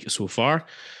in the league so far.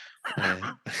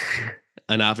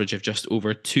 An average of just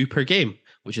over 2 per game,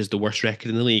 which is the worst record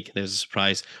in the league. There's a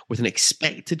surprise with an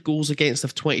expected goals against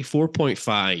of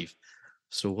 24.5.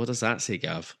 So what does that say,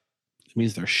 Gav? It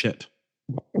means they're shit.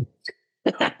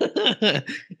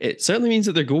 It certainly means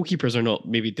that their goalkeepers are not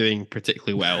maybe doing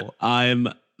particularly well. I'm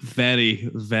very,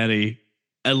 very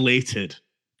elated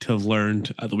to have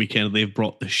learned at the weekend they've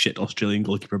brought the shit Australian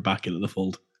goalkeeper back into the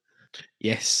fold.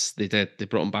 Yes, they did. They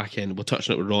brought him back in. We'll touch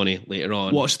on it with Ronnie later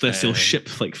on. Watch this. He'll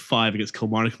ship like 5 against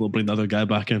Kilmarnock and they'll bring the other guy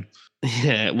back in.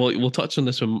 Yeah, well, we'll touch on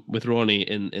this one with Ronnie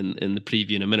in the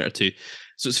preview in a minute or two.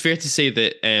 So it's fair to say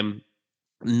that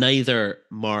neither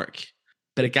Mark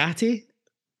Birigatti,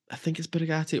 I think it's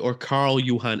Birigatti, or Carl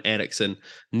Johan Eriksson,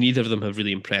 neither of them have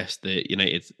really impressed the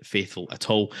United faithful at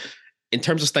all. In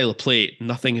terms of style of play,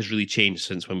 nothing has really changed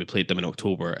since when we played them in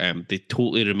October. They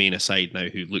totally remain a side now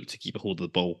who look to keep a hold of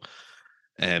the ball.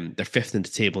 They're fifth in the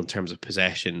table in terms of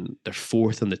possession. They're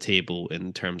fourth on the table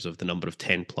in terms of the number of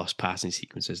 10 plus passing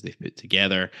sequences they've put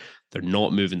together. They're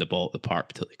not moving the ball at the park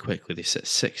particularly quickly. They sit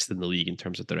sixth in the league in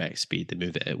terms of direct speed. They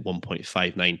move it at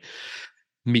 1.59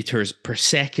 meters per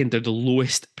second. They're the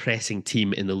lowest pressing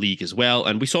team in the league as well.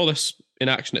 And we saw this in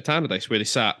action at Tannadice, where they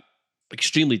sat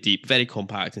extremely deep, very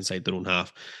compact inside their own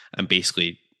half, and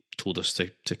basically told us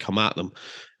to come at them.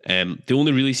 They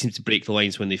only really seemed to break the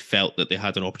lines when they felt that they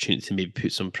had an opportunity to maybe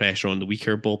put some pressure on the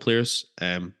weaker ball players,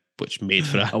 which made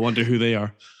for I wonder who they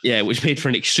are. Yeah, which made for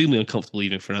an extremely uncomfortable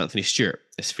evening for Anthony Stewart,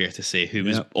 it's fair to say, who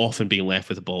was often being left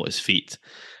with the ball at his feet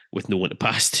with no one to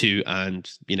pass to,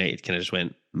 and United kind of just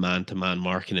went man-to-man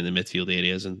marking in the midfield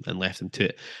areas and left them to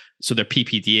it. So their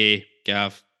PPDA,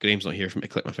 Gav, Graham's not here for me to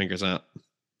click my fingers at.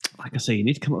 Like I say, you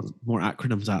need to come up with more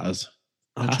acronyms at us.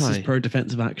 Passes per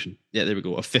defensive action. Yeah, there we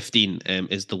go. A 15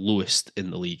 is the lowest in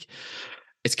the league.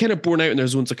 It's kind of borne out in their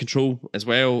zones of control as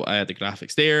well. The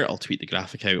graphics there. I'll tweet the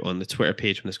graphic out on the Twitter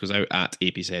page when this goes out at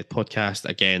ABZ Podcast.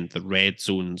 Again, the red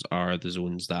zones are the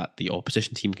zones that the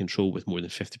opposition team control with more than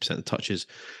 50% of the touches.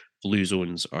 Blue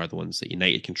zones are the ones that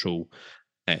United control.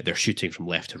 They're shooting from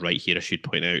left to right here, I should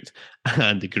point out.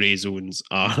 And the grey zones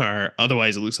are,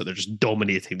 otherwise it looks like they're just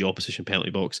dominating the opposition penalty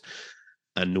box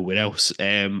and nowhere else.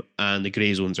 And the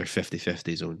grey zones are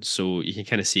 50-50 zones. So you can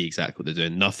kind of see exactly what they're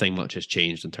doing. Nothing much has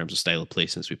changed in terms of style of play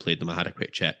since we played them. I had a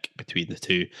quick check between the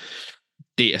two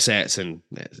data sets and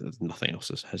nothing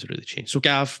else has really changed. So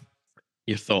Gav,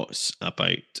 your thoughts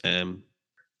about the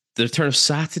return of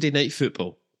Saturday night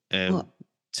football to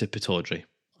Pittodrie?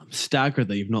 I'm staggered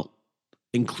that you've not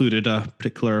included a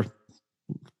particular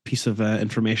piece of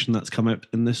information that's come out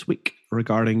in this week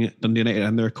regarding Dundee United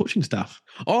and their coaching staff.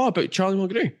 Oh, about Charlie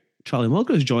Mulgrew. Charlie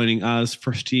Mulgrew is joining as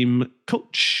first team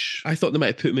coach. I thought they might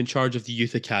have put him in charge of the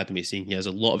youth academy, seeing he has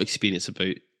a lot of experience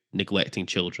about neglecting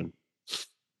children.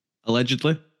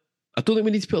 Allegedly. I don't think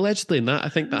we need to put allegedly in that. I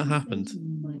think that happened.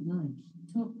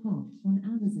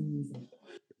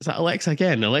 Is that Alexa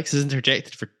again? Alexa's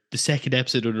interjected for the second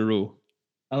episode in a row.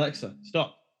 Alexa,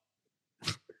 stop.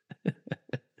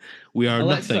 We are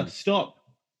Alexa, nothing. Stop.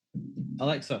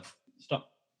 Alexa, stop.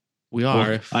 We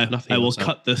are. Well, I will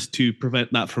cut this to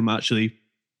prevent that from actually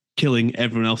killing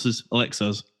everyone else's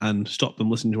Alexas and stop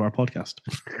them listening to our podcast.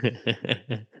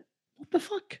 What the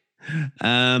fuck?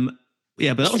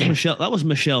 Yeah, but that was Michelle. That was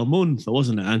Michelle Moan, though,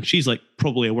 wasn't it? And she's like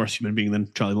probably a worse human being than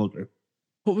Charlie Mulgrew.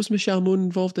 What was Michelle Moan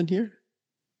involved in here?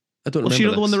 I don't remember. Was she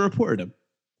the one that reported him?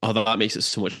 Oh, that makes it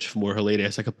so much more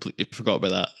hilarious. I completely forgot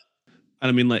about that. And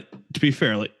I mean, like, to be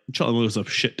fair, like, Charlie Mulgrew's a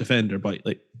shit defender, but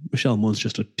like Michelle Moan's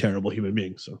just a terrible human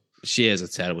being. So she is a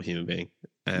terrible human being.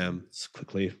 Let's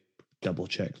quickly double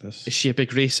check this. Is she a big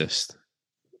racist?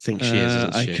 I think she is.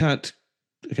 Isn't she?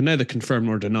 I can neither confirm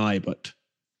nor deny, but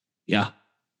yeah.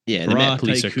 Yeah, the Met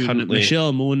Police are currently...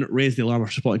 Michelle Moan raised the alarm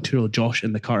after spotting 2-year-old Josh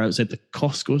in the car outside the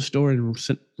Costco store in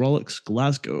St. Rollox,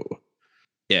 Glasgow.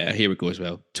 Yeah, here we go as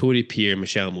well. Tory peer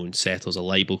Michelle Moan settles a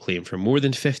libel claim for more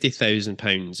than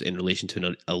 £50,000 in relation to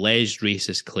an alleged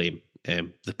racist claim.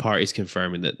 The parties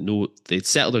confirming that they'd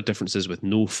settled their differences with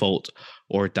no fault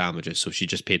or damages, so she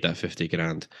just paid that 50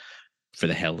 grand for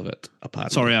the hell of it,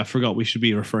 apparently. Sorry, I forgot we should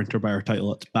be referring to her by her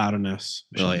title. It's Baroness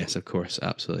Michelle Moan. Yes, of course,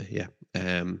 absolutely, yeah.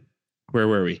 Where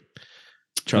were we?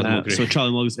 Charlie Mulgrew. So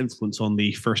Charlie Mulgrew's influence on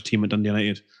the first team at Dundee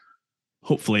United.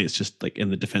 Hopefully it's just like in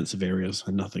the defensive areas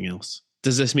and nothing else.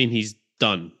 Does this mean he's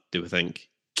done, do we think?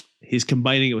 He's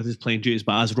combining it with his playing duties,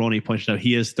 but as Ronnie pointed out,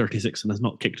 he is 36 and has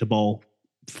not kicked a ball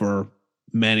for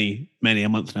many, many a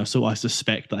month now. So I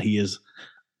suspect that he is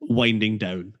winding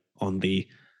down on the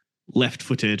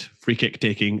left-footed free kick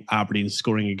taking Aberdeen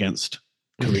scoring against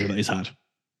career that he's had.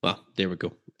 Well, there we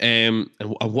go. And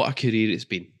what a career it's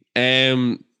been.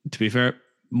 To be fair,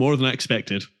 more than I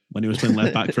expected when he was playing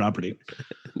left back for Aberdeen.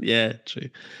 Yeah, true.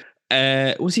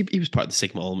 Was he was part of the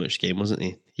Sigma Olmers game, wasn't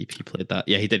he? He played that.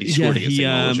 Yeah, he did. He scored against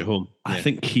Sigma Olmers at home. I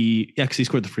think because he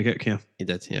scored the free kick, yeah. He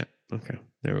did, yeah. Okay,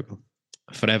 there we go.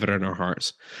 Forever in our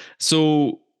hearts.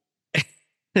 So,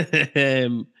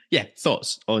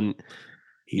 thoughts on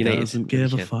He United? doesn't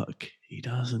give a fuck. He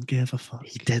doesn't give a fuck.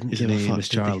 He didn't His give a name fuck, is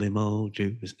did he? Charlie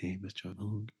Mulgrew. His name is Charlie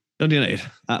Mulgrew. Dundee United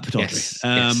at Pataudry.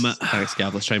 Yes. Thanks,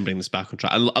 Gav. Let's try and bring this back on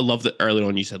track. I love that earlier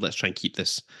on you said let's try and keep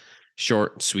this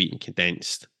short, sweet, and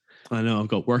condensed. I know, I've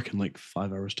got work in like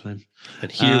 5 hours' time.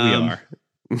 And here we are.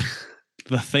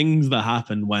 The things that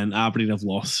happen when Aberdeen have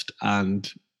lost and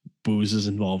booze is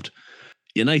involved.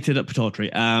 United at Pataudry.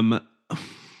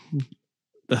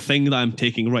 The thing that I'm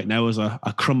taking right now as a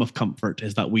crumb of comfort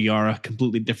is that we are a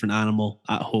completely different animal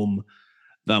at home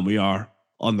than we are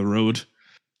on the road.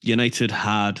 United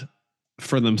had,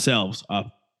 for themselves, a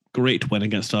great win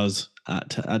against us at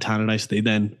Tannadice. They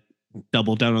then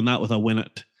doubled down on that with a win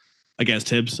against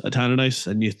Hibs at Tannadice.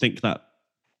 And you think that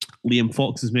Liam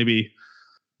Fox has maybe,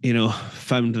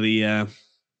 found the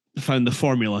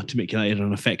formula to make United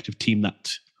an effective team.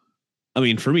 That, I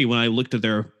mean, for me, when I looked at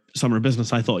their summer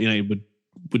business, I thought United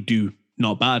would do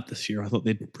not bad this year. I thought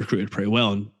they'd recruited pretty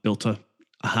well and built a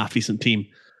half decent team.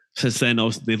 Since then,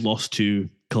 obviously, they've lost to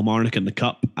Kilmarnock in the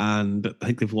Cup, and I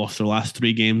think they've lost their last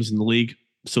 3 games in the league.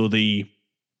 So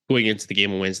going into the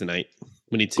game on Wednesday night,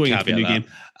 we need to going caveat into the new that.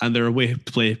 game, and they're away to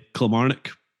play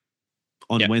Kilmarnock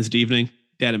on Wednesday evening.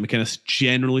 Derek McInnes,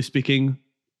 generally speaking,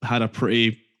 had a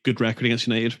pretty good record against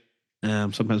United.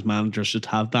 Sometimes managers should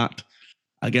have that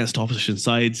against opposition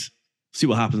sides. See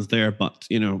what happens there, but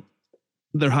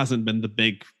there hasn't been the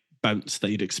big bounce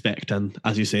that you'd expect, and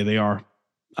as you say, they are,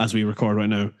 as we record right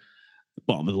now,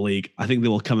 bottom of the league. I think they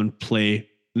will come and play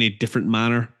in a different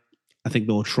manner. I think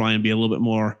they'll try and be a little bit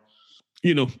more,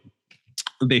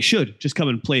 they should just come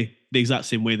and play the exact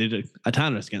same way they did at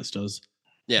Tannadice against us.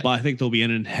 Yeah. But I think there'll be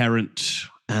an inherent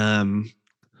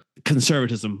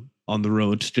conservatism on the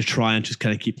road to try and just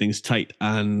kind of keep things tight.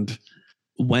 And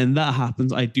when that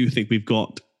happens, I do think we've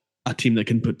got a team that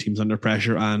can put teams under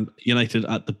pressure, and United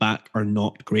at the back are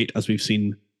not great, as we've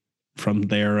seen from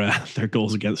their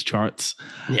goals against charts.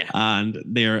 Yeah. And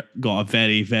they're got a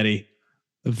very, very,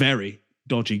 very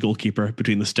dodgy goalkeeper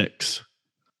between the sticks.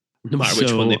 No matter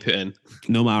which one they put in.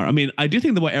 No matter. I mean, I do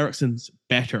think the boy Ericsson's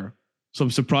better. So I'm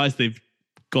surprised they've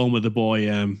gone with the boy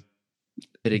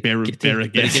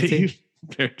Berrigetti.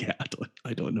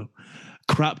 I don't know.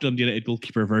 Crap Dundee United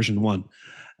goalkeeper version 1.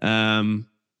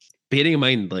 Bearing in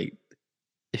mind, like,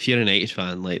 if you're a United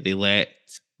fan, like, they let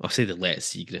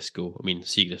Siegrist go. I mean,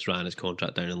 Siegrist ran his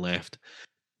contract down and left.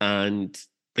 And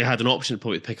they had an option to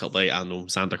probably pick up, like, I don't know,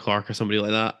 Sander Clark or somebody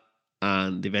like that.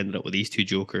 And they've ended up with these 2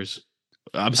 jokers.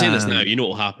 I'm saying this now, you know what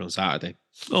will happen on Saturday.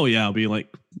 Oh, yeah, I'll be like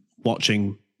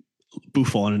watching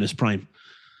Buffon in his prime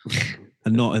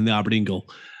and not in the Aberdeen goal.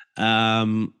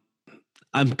 I'm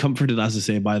comforted, as I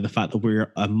say, by the fact that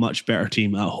we're a much better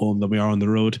team at home than we are on the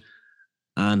road.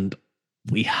 And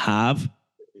we have,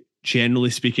 generally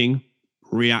speaking,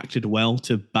 reacted well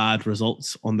to bad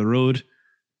results on the road.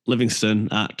 Livingston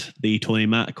at the Tony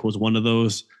Mac was one of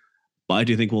those. But I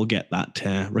do think we'll get that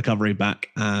recovery back,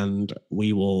 and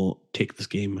we will take this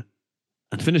game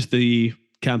and finish the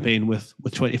campaign with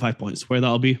 25 points. Where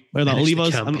that'll leave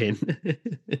us.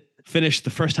 Finish the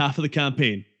first half of the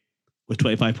campaign with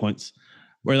 25 points.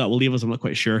 Where that will leave us, I'm not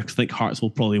quite sure, because I think Hearts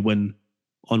will probably win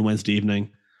on Wednesday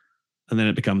evening. And then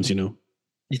it becomes, You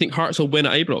think Hearts will win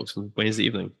at Ibrox on Wednesday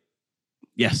evening?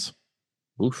 Yes.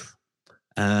 Oof.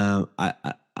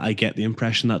 I get the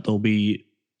impression that there'll be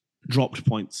dropped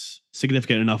points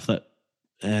significant enough that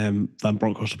Van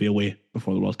Bronckhorst will be away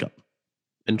before the World Cup.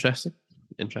 Interesting.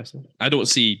 I don't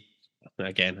see,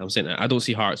 again, I'm saying that, I don't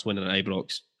see Hearts winning at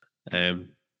Ibrox.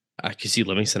 I could see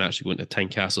Livingston actually going to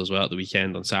Tynecastle as well at the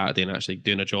weekend on Saturday and actually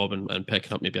doing a job and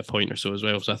picking up maybe a point or so as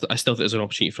well. So I still think there's an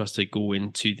opportunity for us to go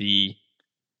into the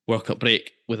World Cup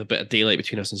break with a bit of daylight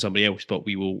between us and somebody else, but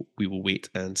we will wait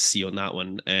and see on that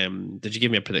one. Did you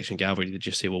give me a prediction, Gav, or did you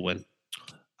just say we'll win?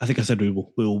 I think I said we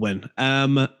will win.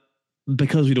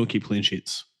 Because we don't keep clean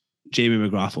sheets, Jamie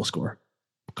McGrath will score.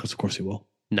 Because of course he will.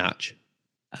 Natch.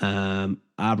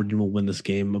 Aberdeen will win this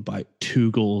game by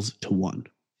 2-1.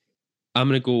 I'm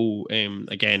going to go,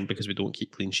 again, because we don't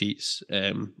keep clean sheets,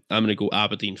 I'm going to go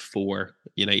Aberdeen 4,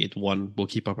 United 1. We'll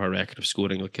keep up our record of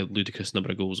scoring like a ludicrous number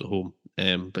of goals at home,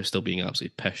 but still being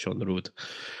absolutely pish on the road.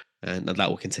 And that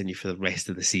will continue for the rest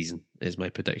of the season, is my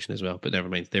prediction as well. But never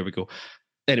mind, there we go.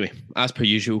 Anyway, as per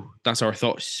usual, that's our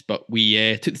thoughts. But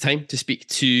we took the time to speak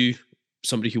to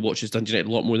somebody who watches Dundee United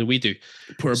a lot more than we do.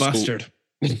 Poor bastard.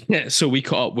 So we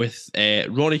caught up with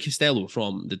Ronnie Costello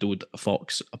from the Dode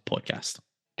Fox podcast.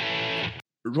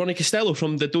 Ronnie Costello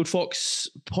from the Dode Fox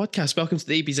podcast. Welcome to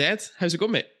the ABZ. How's it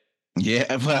going, mate?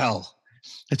 Yeah, well,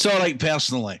 It's all right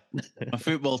personally. My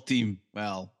football team,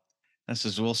 well,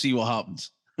 we'll see what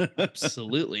happens.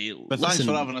 Absolutely. But thanks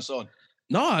for having us on.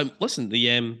 No, listen,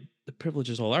 the privilege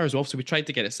is all ours. Also, we tried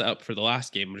to get it set up for the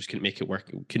last game. We just couldn't make it work.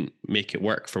 We couldn't make it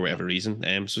work for whatever reason.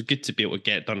 So it's good to be able to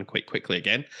get it done quite quickly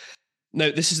again. Now,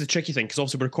 this is the tricky thing, because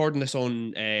also we're recording this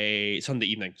on a Sunday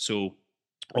evening. So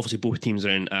obviously both teams are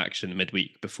in action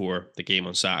midweek before the game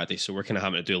on Saturday. So we're kind of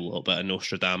having to do a little bit of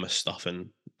Nostradamus stuff and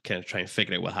kind of try and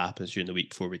figure out what happens during the week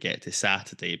before we get to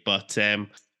Saturday. But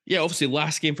yeah, obviously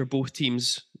last game for both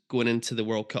teams going into the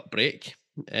World Cup break.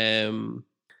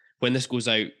 When this goes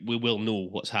out, we will know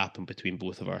what's happened between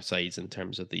both of our sides in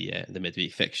terms of the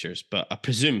midweek fixtures. But I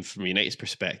presume from United's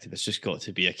perspective, it's just got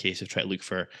to be a case of trying to look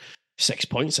for 6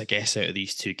 points, I guess, out of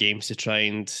these two games to try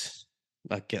and,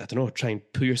 try and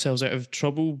pull yourselves out of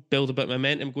trouble, build a bit of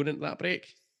momentum going into that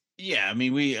break. Yeah, I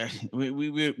mean, we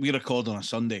record on a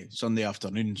Sunday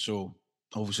afternoon, so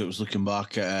obviously it was looking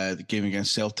back at the game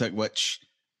against Celtic, which,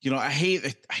 I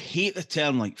hate the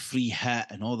term like free hit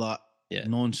and all that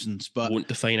nonsense, but won't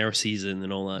define our season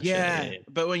and all that. Shit.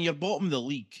 But when you're bottom of the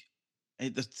league,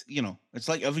 it's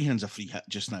like everything's a free hit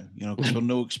just now, because we're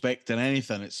no expecting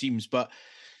anything, it seems. But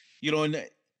and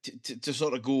to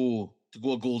sort of go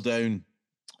a goal down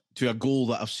to a goal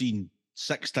that I've seen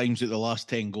 6 times at the last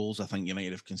 10 goals, I think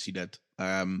United have conceded.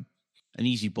 An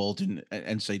easy ball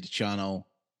inside the channel,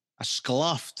 a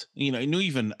sclaffed, not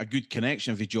even a good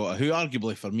connection for Jota, who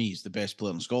arguably for me is the best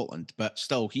player in Scotland, but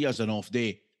still he has an off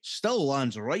day. Still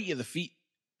lands right at the feet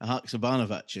of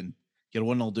Haksabanovic, and you're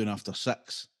 1-0 down after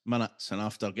 6 minutes. And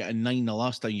after getting 9 the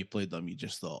last time you played them, you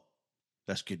just thought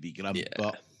this could be grim. Yeah.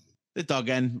 But they dug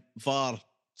in, VAR,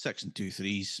 6 and 2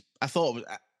 threes. I thought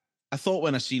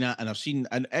when I seen it,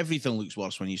 and everything looks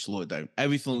worse when you slow it down.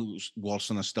 Everything looks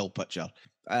worse in a still picture.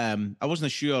 I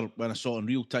wasn't sure when I saw it in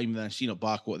real time, then I seen it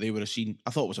back what they would have seen. I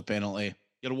thought it was a penalty.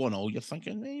 You're 1-0, you're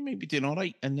thinking, you might be doing all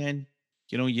right. And then,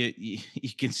 you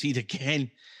concede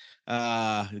again.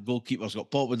 The goalkeeper's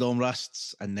got popped with on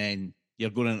wrists, and then you're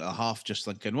going into the half just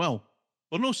thinking, well,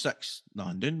 we're no 6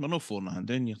 nothing down, we're no 4 nothing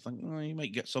down. You're thinking, you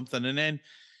might get something. And then,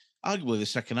 arguably, the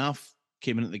second half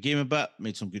came into the game a bit,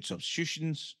 made some good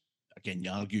substitutions. Again, you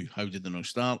argue, how did they not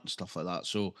start and stuff like that.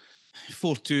 So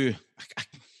 4-2,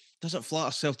 does it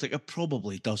flatter Celtic? It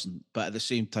probably doesn't. But at the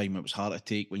same time, it was hard to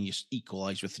take when you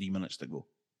equalise with 3 minutes to go.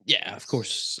 Yeah, of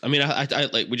course. I mean, I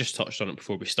like, we just touched on it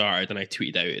before we started, and I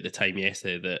tweeted out at the time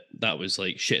yesterday that was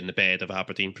like shit in the bed of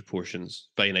Aberdeen proportions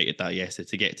by United that yesterday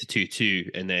to get to 2-2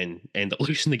 and then end up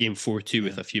losing the game 4-2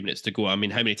 with a few minutes to go. I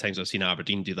mean, how many times I've seen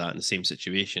Aberdeen do that in the same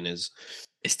situation is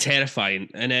terrifying.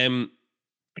 And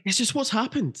it's just what's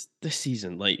happened this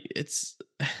season. Like, it's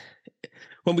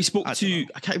when we spoke to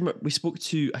I can't remember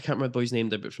the boy's name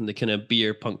there, but from the kind of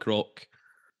beer punk rock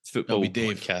football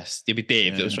podcast. It'd be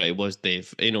Dave. That was right. It was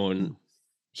Dave. And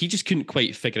he just couldn't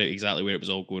quite figure out exactly where it was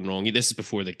all going wrong. This is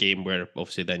before the game, where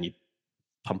obviously then you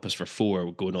pump us for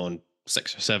 4, going on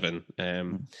 6 or 7.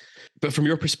 But from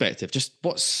your perspective, just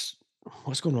what's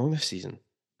going wrong this season?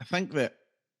 I think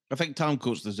Tam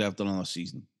Coates deserved another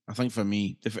season. I think for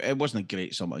me, it wasn't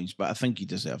great sometimes, but I think he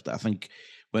deserved it. I think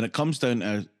when it comes down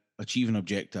to achieving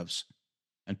objectives,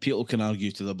 and people can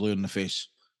argue to the blue in the face,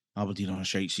 Aberdeen on a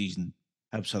shite season,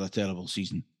 Hibs had a terrible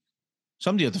season.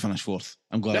 Somebody had to finish 4th.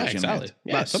 I'm glad it's United.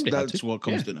 Yeah, that's what it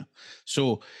comes down to.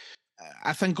 So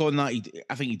I think on that,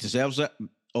 I think he deserves it.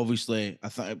 Obviously, I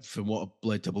think from what I'm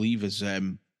led to believe is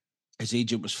his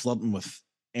agent was flirting with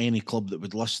any club that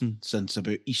would listen since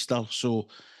about Easter. So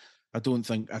I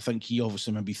think he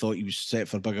obviously maybe thought he was set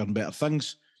for bigger and better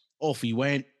things. Off he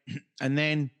went. And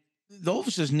then the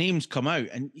officers' names come out,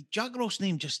 and Jack Ross'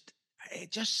 name just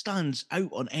stands out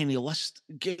on any list.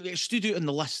 It stood out in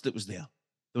the list that was there.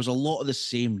 There was a lot of the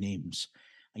same names.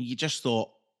 And you just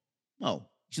thought,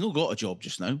 well, he's not got a job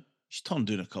just now. He's turned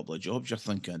down a couple of jobs. You're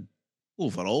thinking,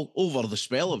 overall, over the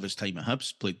spell of his time at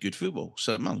Hibs, played good football.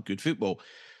 Sandman, good football.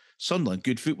 Sunderland,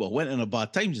 good football. Went in a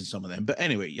bad times in some of them. But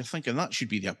anyway, you're thinking that should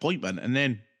be the appointment. And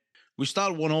then we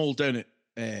start 1-1 down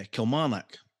at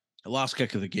Kilmarnock, the last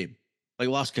kick of the game. Like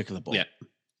last kick of the ball.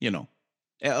 Yeah.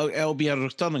 It'll be a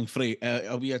returning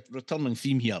it'll be a returning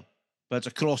theme here, but it's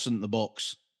a cross into the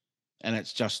box, and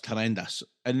it's just horrendous.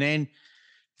 And then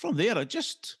from there, it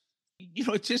just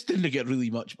didn't get really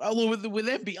much. Although we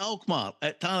then beat Alkmaar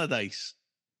at Tannadice,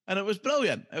 and it was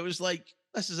brilliant. It was like,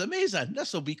 this is amazing.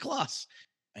 This will be class.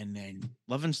 And then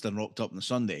Livingston rocked up on the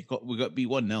Sunday. We got beat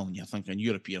 1-0, and you're thinking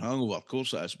European hangover, of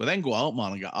course it is. But then go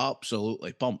Alkmaar and get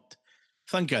absolutely pumped,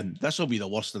 thinking this will be the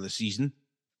worst of the season.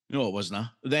 No, it wasn't.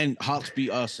 Then Hearts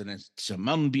beat us, and then St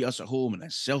Mirren beat us at home, and then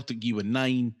Celtic with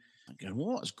 9. thinking,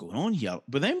 what's going on here?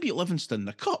 But then beat Livingston in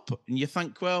the cup, and you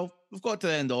think, well, we've got to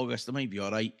the end of August, it might be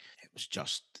all right. It was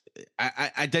just,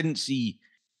 I didn't see.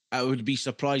 I would be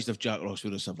surprised if Jack Ross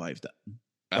would have survived it.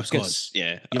 You've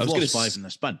lost 5 in the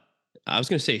spin. I was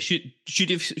going to say, should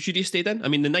he have stayed in? I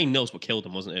mean, the 9-0 is what killed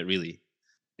him, wasn't it? Really,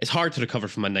 it's hard to recover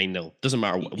from a 9-0. Doesn't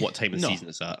matter what time of the season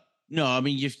it's at. No, I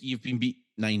mean you've been beat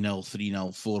 9-0, 3-0,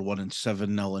 4-1, and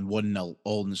 7-0 and 1-0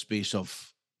 all in the space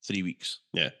of 3 weeks.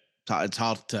 Yeah, it's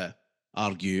hard to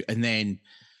argue. And then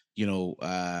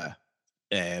Liam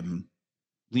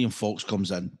Fox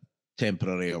comes in,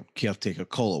 temporary or caretaker,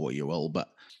 call it what you will, but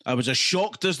I was as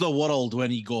shocked as the world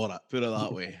when he got it, put it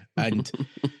that way. And,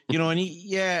 we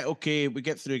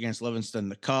get through against Livingston,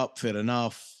 the cup, fair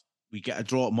enough. We get a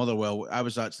draw at Motherwell. I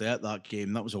was actually at that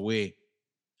game. That was away.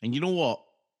 And you know what?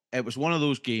 It was one of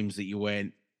those games that you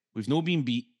went, we've not been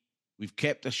beat, we've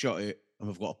kept a shutout, and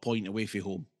we've got a point away from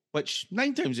home, which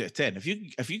 9 times out of 10,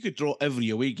 if you could draw every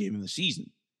away game in the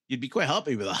season, you'd be quite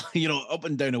happy with that, up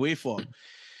and down away form.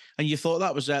 And you thought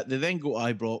that was it. They then go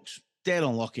to Ibrox, dead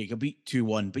unlucky, got beat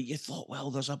 2-1. But you thought,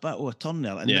 well, there's a bit of a turn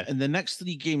there. And the next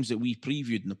 3 games that we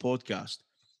previewed in the podcast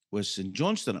was St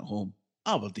Johnstone at home,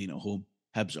 Aberdeen at home,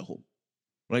 Hibs at home.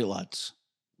 Right, lads,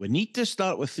 we need to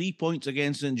start with 3 points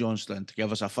against St Johnstone to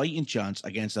give us a fighting chance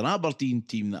against an Aberdeen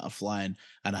team that are flying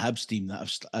and a Hibs team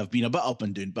that have been a bit up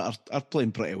and down, but are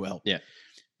playing pretty well. Yeah.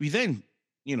 We then,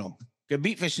 get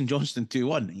beat for St Johnstone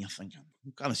 2-1, and you're thinking, I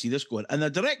can't see this going. And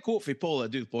the direct quote for Paul that I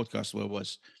do the podcast with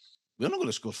was, we're not going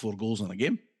to score 4 goals in a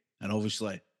game. And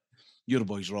obviously, your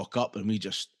boys rock up and we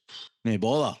just, no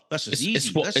bother. This is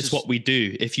easy. It's what we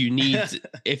do. If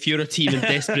you're a team in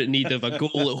desperate need of a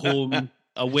goal at home,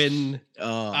 a win,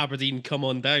 Aberdeen, come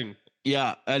on down.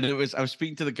 Yeah, and I was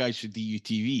speaking to the guys from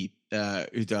DUTV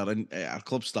who do our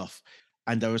club stuff,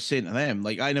 and I was saying to them,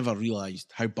 I never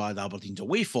realised how bad Aberdeen's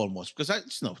away form was, because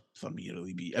that's not for me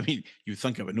really. I mean, you would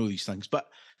think I would know these things, but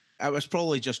I was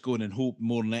probably just going and hope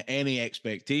more than any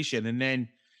expectation. And then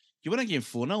you win a game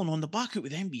 4-0, and on the back it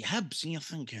would then be Hibs, and you're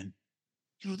thinking,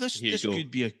 this could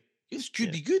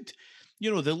be good. The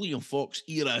Liam Fox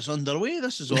era is underway.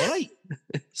 This is all right.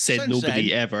 Said since nobody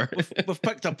then, ever. we've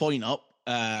picked a point up.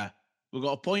 We've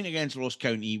got a point against Ross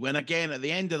County. When again, at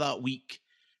the end of that week,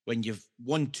 when you've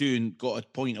won 2 and got a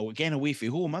point again away from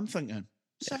home, I'm thinking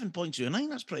 7 points out of 9,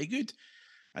 that's pretty good.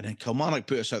 And then Kilmarnock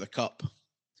put us out of the cup.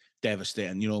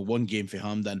 Devastating. 1 game for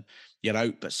Hampden, you're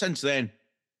out. But since then,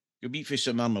 you beat for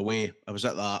St Mirren away. I was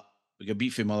at that. We got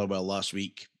beat for Motherwell last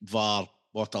week. VAR,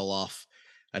 what a laugh.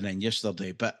 And then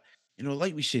yesterday. But,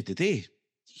 like we said today,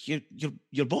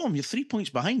 you're bottom. You're 3 points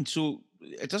behind. So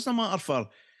it doesn't matter for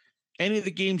any of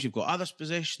the games you've got others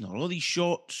possession or all these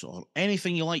shots or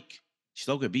anything you like. You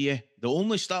still got to be here. The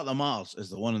only start that matters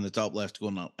is the one in the top left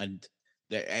corner. And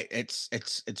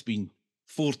it's been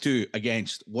 4-2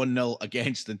 against, 1-0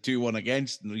 against, and 2-1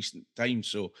 against in recent times.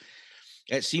 So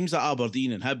it seems that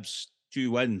Aberdeen and Hibs,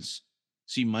 2 wins,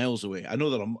 seem miles away. I know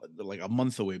they're like a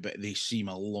month away, but they seem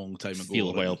a long time ago. Feel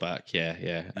a while back,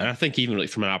 yeah. And I think even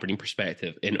from an Aberdeen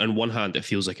perspective, on one hand, it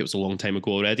feels like it was a long time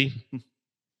ago already. Yeah.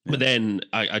 But then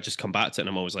I just come back to it, and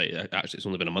I'm always like, actually, it's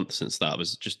only been a month since that. It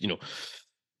was just,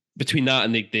 between that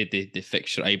and the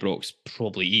fixture at Ibrox,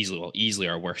 probably easily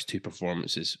our worst 2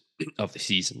 performances of the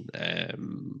season.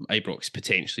 Ibrox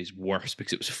potentially is worse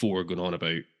because it was 4 going on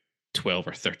about 12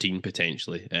 or 13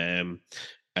 potentially,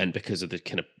 and because of the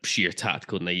kind of sheer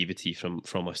tactical naivety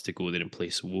from us to go there and play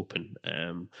so open.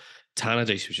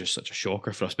 Tannadice was just such a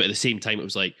shocker for us, but at the same time it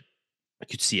was like I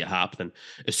could see it happening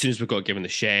as soon as we got given the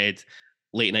shed.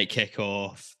 Late night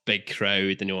kickoff, big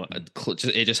crowd, and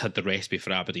it just had the recipe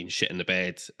for Aberdeen shit in the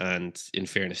bed. And in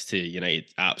fairness to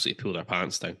United, absolutely pulled our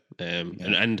pants down.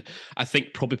 And I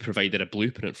think probably provided a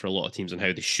blueprint for a lot of teams on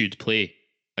how they should play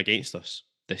against us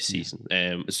this season.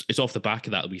 It's off the back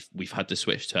of that we've had to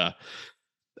switch to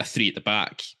a 3 at the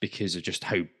back because of just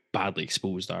how badly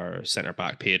exposed our centre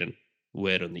back pairing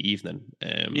were on the evening.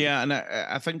 And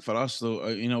I think for us though,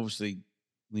 obviously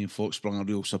Liam Fox sprung a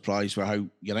real surprise for how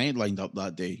United lined up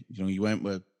that day. You went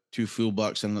with 2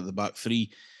 fullbacks in at the back 3,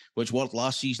 which worked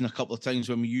last season a couple of times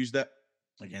when we used it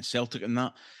against Celtic and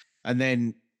that. And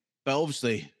then, but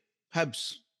obviously,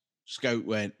 Hibs scout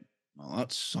went, well,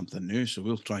 that's something new, so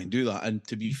we'll try and do that. And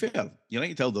to be fair,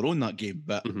 United held their own that game,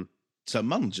 but St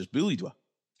Mirren just bullied with.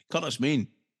 Curtis Main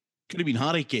could have been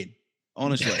Harry Kane,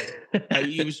 honestly.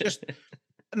 He was just...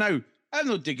 Now, I'm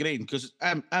not degrading because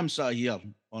I'm sat here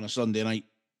on a Sunday night,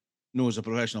 as a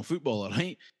professional footballer,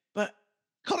 right? But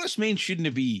Curtis Main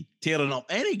shouldn't be tearing up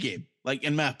any game,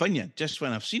 in my opinion, just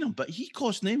when I've seen him. But he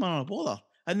cost Neymar a bother.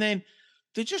 And then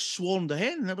they just swarmed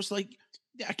ahead, and it was like,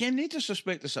 again, they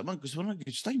disrespect us at one because we're not a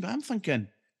good time. But I'm thinking,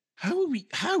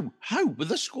 How with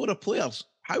this squad of players?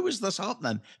 How is this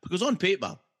happening? Because on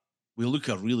paper, we look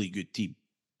a really good team.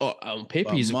 Oh, on paper,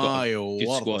 But he's got a my good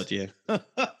word. squad, yeah.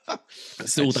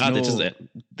 It's the old adage, isn't it?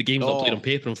 The game's not played on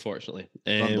paper, unfortunately.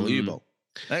 Unbelievable.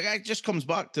 It just comes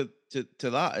back to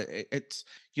that. It's,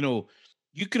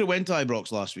 you could have went to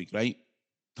Ibrox last week, right?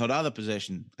 Had other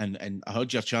possession and I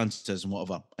heard your chances and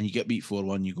whatever, and you get beat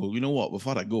 4-1, you go, you know what, we've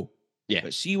had a go. Yeah.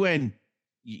 But see when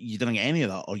you didn't get any of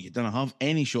that, or you didn't have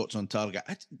any shots on target,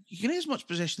 you can have as much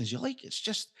possession as you like. It's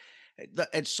just,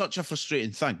 it's such a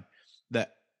frustrating thing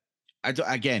that, I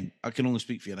can only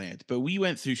speak for United, but we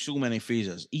went through so many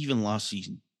phases, even last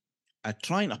season, at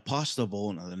trying to pass the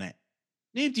ball into the net.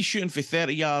 Nobody's shooting for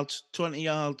 30 yards, 20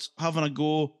 yards, having a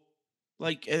go.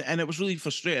 And it was really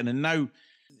frustrating. And now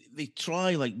they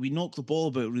try, we knock the ball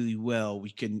about really well.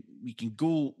 We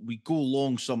go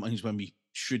long sometimes when we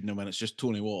shouldn't have, when it's just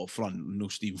Tony Watt up front, no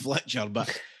Stephen Fletcher.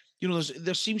 But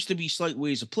there seems to be slight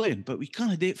ways of playing, but we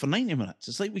can't do it for 90 minutes.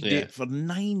 It's like we did it for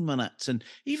 9 minutes. And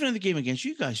even in the game against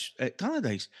you guys at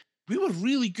Tannadice, we were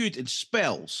really good in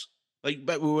spells.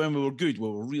 But when we were good, we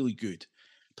were really good.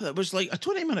 But it was like a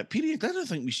 20-minute period. I don't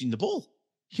think we've seen the ball,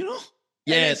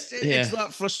 Yeah, it's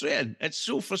that frustrating. It's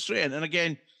so frustrating. And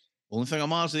again, only thing that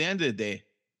matters at the end of the day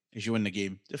is you win the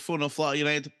game. The 4-0 flat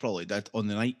United probably did on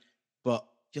the night, but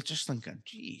you're just thinking,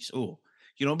 geez, we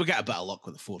get a bit of luck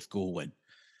with the fourth goal win.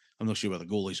 I'm not sure where the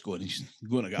goalie's going. He's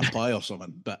going to get a pie or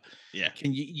something. But yeah,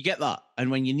 can you get that? And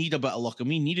when you need a bit of luck, and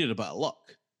we needed a bit of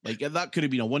luck. That could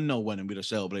have been a 1-0 win and we'd have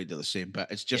celebrated the same.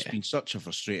 But it's just been such a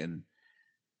frustrating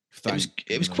thing.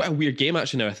 It was quite a weird game,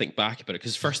 actually, now I think back about it,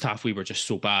 because first half we were just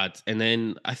so bad. And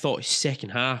then I thought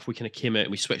second half we kind of came out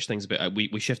and we switched things a bit.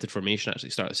 We shifted formation, actually,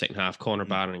 started the second half. Connor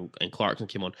Barron and Clarkson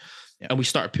came on. Yeah. And we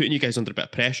started putting you guys under a bit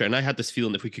of pressure. And I had this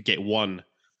feeling if we could get one,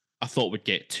 I thought we'd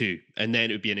get two. And then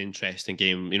it would be an interesting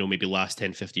game, maybe last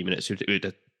 10, 15 minutes. It would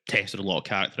have tested a lot of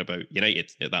character about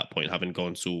United at that point, having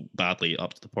gone so badly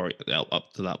up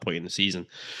to that point in the season.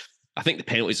 I think the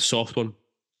penalty is a soft one.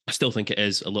 I still think it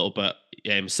is a little bit.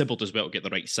 Sybil does well to get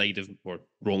the right side of, or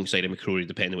wrong side of McCrory,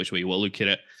 depending on which way you will look at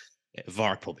it.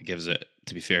 VAR probably gives it,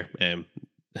 to be fair.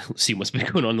 Seen what's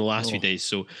been going on the last few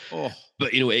days.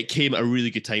 But it came at a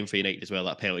really good time for United as well,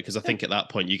 that penalty, because I think at that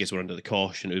point you guys were under the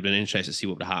caution. It would have been interesting to see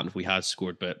what would have happened if we had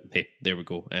scored, but hey, there we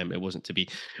go. It wasn't to be.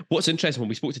 What's interesting, when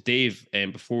we spoke to Dave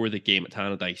before the game at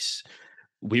Tannadice,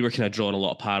 we were kind of drawing a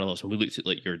lot of parallels when we looked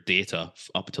at your data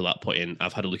up until that point, and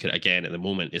I've had a look at it again at the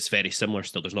moment. It's very similar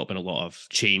still. There's not been a lot of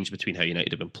change between how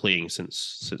United have been playing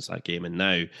since that game and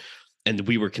now. And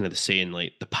we were kind of saying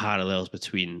the parallels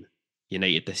between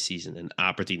United this season and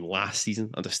Aberdeen last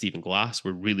season under Stephen Glass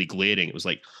were really glaring. It was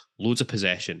loads of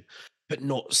possession, but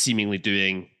not seemingly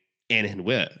doing anything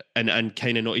with it, and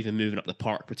kind of not even moving up the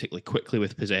park particularly quickly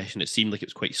with possession. It seemed like it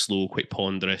was quite slow, quite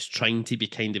ponderous, trying to be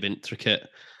kind of intricate,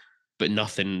 but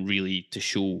nothing really to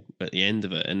show at the end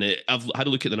of it. And I've had a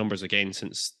look at the numbers again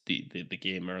since the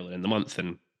game earlier in the month,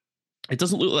 and it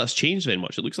doesn't look like that's changed very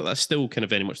much. It looks like that's still kind of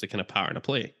very much the kind of pattern of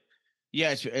play.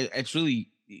 Yeah, it's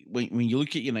really, when you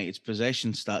look at United's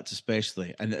possession stats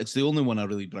especially, and it's the only one I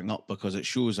really bring up because it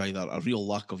shows either a real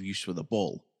lack of use with the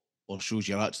ball or shows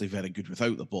you're actually very good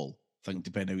without the ball. I think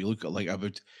depending how you look at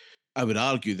it, I would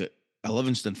argue that a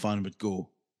Livingston fan would go,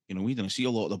 we didn't see a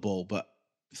lot of the ball, but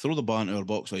throw the ball into our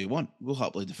box all you want, we'll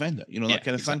happily defend it. That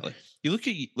kind of thing. You look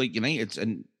at United's,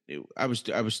 and I was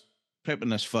prepping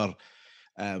this for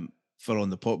on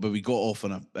the pot, but we got off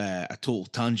on a total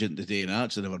tangent today, and I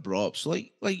actually never brought up. So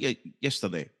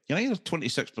yesterday, United had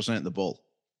 26% of the ball,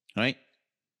 right?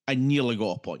 I nearly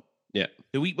got a point. Yeah.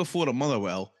 The week before at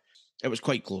Motherwell, it was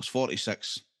quite close,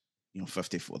 46,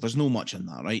 54. There's no much in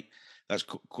that, right? That's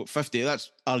 50.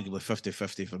 That's arguably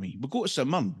 50-50 for me. We go to St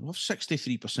Mirren, we have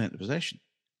 63% of possession.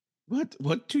 We had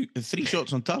 3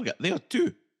 shots on target. They had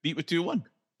 2. Beat with 2-1.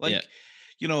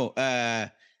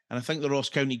 And I think the Ross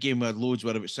County game, we had loads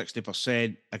where about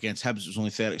 60%. Against Hibs, it was only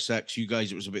 36. You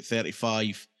guys, it was about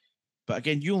 35. But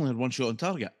again, you only had 1 shot on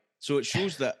target. So it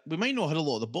shows that we might not have had a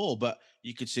lot of the ball, but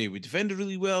you could say we defended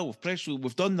really well, we've pressed,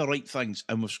 we've done the right things,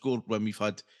 and we've scored when we've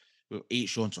had 8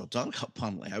 shots on target,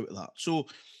 apparently, out of that. So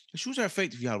it shows how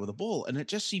effective you are with the ball. And it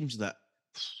just seems that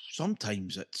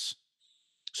sometimes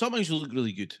we look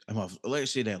really good. And like I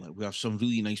said earlier, we have some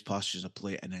really nice passages of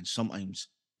play, and then sometimes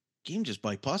game just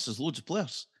bypasses loads of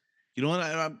players. And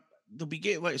there'll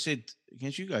be, like I said,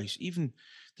 against you guys, even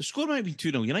the score might have been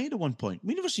 2-0 United at one point.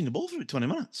 We never seen the ball for about 20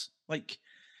 minutes.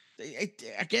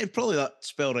 Again, probably that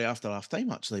spell right after half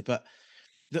time, actually. But,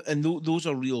 those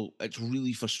are real, it's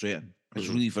really frustrating. It's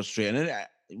really frustrating.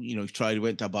 And,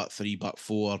 went to a back 3, back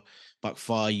 4, back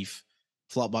 5,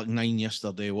 flat back 9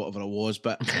 yesterday, whatever it was.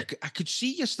 But I could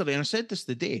see yesterday, and I said this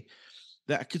today,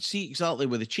 that I could see exactly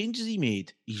where the changes he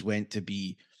made. He's went to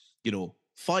be,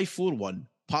 5-4-1,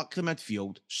 park the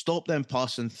midfield, stop them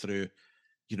passing through,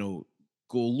 go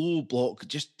low block,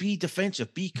 just be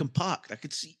defensive, be compact. I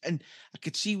could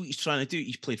see what he's trying to do.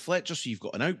 He's played Fletcher, so you've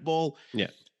got an out ball. Yeah.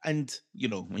 And,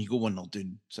 when you go 1-0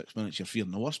 down 6 minutes, you're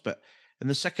fearing the worst. But in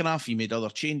the second half, he made other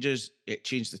changes. It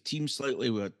changed the team slightly.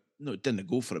 It didn't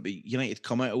go for it, but United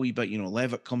come out a wee bit.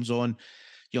 Levitt comes on,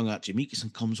 young Archie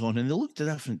Meekison comes on, and they looked a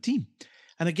different team.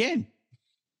 And again,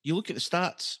 you look at the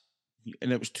stats,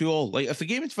 and it was 2-2. Like, if the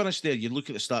game had finished there, you'd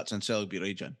look at the stats and Celtic be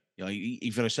raging.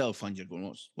 If you're a Celtic fan, you're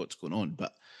going, what's going on?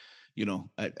 But,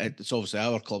 it's obviously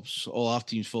our clubs, all our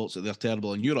team's faults that they're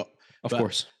terrible in Europe. Of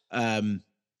course.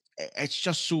 It's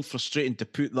just so frustrating to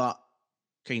put that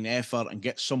kind of effort and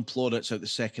get some plaudits out the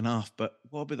second half. But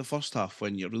what about the first half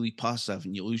when you're really passive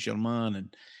and you lose your man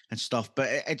and stuff? But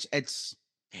it's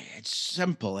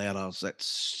simple errors. It's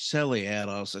silly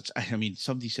errors.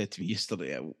 Somebody said to me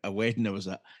yesterday at a wedding I was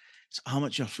at, it's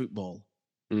amateur football.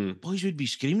 Boys would be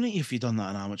screaming at you if you'd done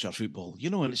that in amateur football,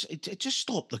 and it just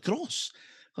stopped the cross.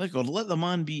 Like, or let the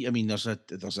man be. There's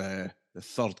the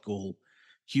third goal.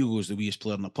 Hugo's the weakest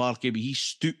player in the park, but he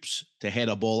stoops to head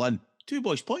a ball in. Two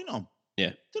boys point at him.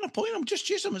 Yeah. Don't point him, just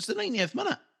chase him. It's the 90th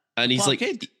minute. And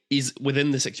he's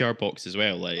within the 6-yard box as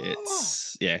well. Like,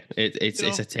 it's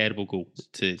a terrible goal.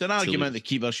 It's an argument the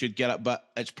keeper should get it, but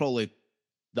it's probably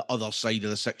the other side of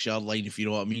the 6-yard line, if you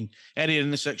know what I mean. Anywhere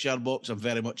in the 6-yard box, I'm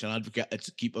very much an advocate. It's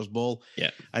the keeper's ball.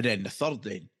 Yeah. And then the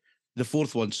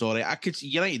fourth one, I could see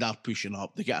United are pushing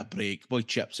up. They get a break. Boy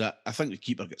chips it. I think the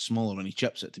keeper gets smaller when he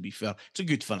chips it, to be fair. It's a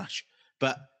good finish.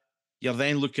 But you're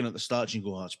then looking at the stats and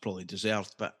go, it's probably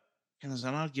deserved. But there's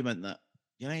an argument that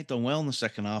United done well in the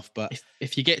second half. But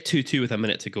if you get 2-2 with a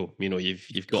minute to go,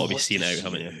 you've got to be seen out,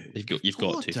 haven't you? You've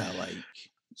got to.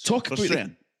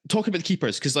 Talk about the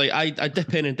keepers, because I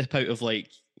dip in and dip out of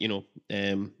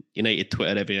United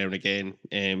Twitter every now and again,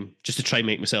 just to try and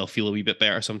make myself feel a wee bit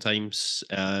better sometimes.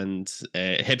 And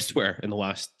Hibs Twitter in the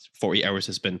last 48 hours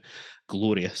has been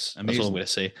glorious. Amazing. That's all I'm going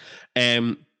to say.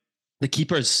 The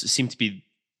keepers seem to be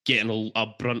getting a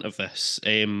brunt of this.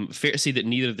 Fair to say that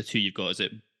neither of the two you've got, is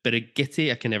it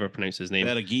Berigiti? I can never pronounce his name.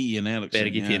 Berigiti and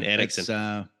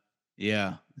Eriksson.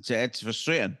 It's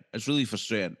frustrating. It's really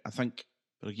frustrating. I think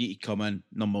Berigiti come in,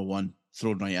 number one,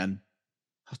 thrown right in.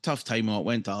 A tough time out,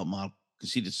 went to Alkmaar,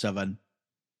 conceded 7,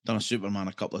 done a Superman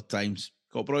a couple of times,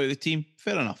 got brought out of the team.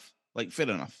 Fair enough.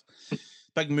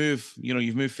 Big move.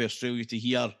 You've moved from Australia to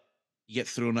here. You get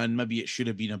thrown in. Maybe it should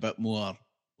have been a bit more.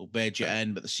 We'll bed you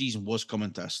in, but the season was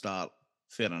coming to a start.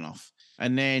 Fair enough.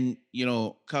 And then,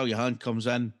 Carl Johan comes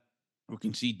in. We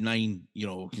concede 9.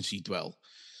 We'll concede well.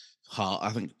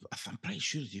 I'm pretty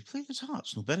sure he played against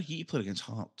Hearts. No, Berigiti played against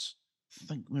Hearts. I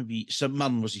think maybe St.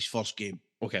 Mirren was his first game.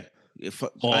 Okay.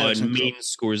 And Main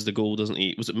scores the goal, doesn't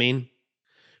he? Was it Main?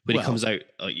 When he comes out,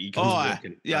 he comes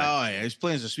walking. Yeah, he's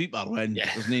playing as a sweeper when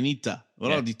there's no need to.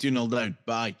 We're already 2-0 down,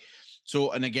 but aye.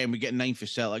 So, and again, we get 9 for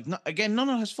Celtic. Again, none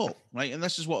of his fault, right? And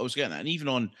this is what I was getting at. And even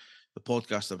on the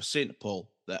podcast, I was saying to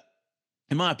Paul that,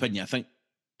 in my opinion, I think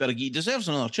Berigiti deserves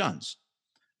another chance.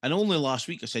 And only last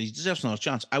week I said he deserves another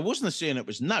chance. I wasn't saying it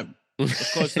was now,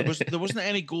 because there wasn't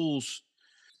any goals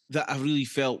that I really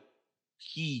felt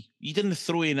he didn't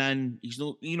throw in. He's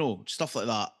no, stuff like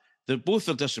that. Both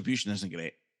their distribution isn't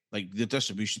great. Like, the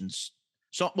distribution's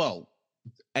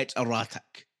it's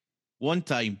erratic. One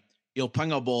time he'll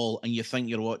ping a ball and you think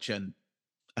you're watching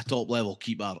a top level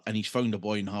keeper and he's found a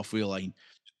boy in halfway line,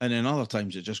 and then other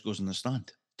times it just goes in the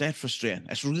stand. Dead frustrating.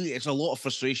 It's a lot of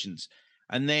frustrations.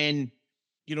 And then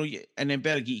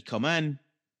Berigiti come in,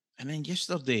 and then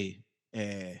yesterday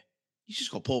he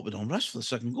just got popped on wrist for the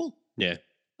second goal. Yeah.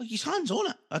 Like, his hand's on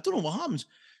it. I don't know what happens.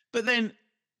 But then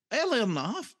earlier in the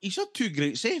half, he's had 2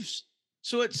 great saves.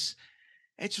 So it's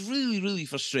really, really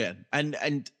frustrating.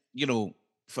 And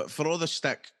for all the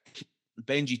stick,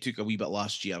 Benji took a wee bit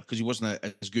last year because he wasn't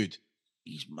as good.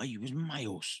 He was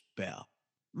miles better.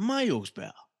 Miles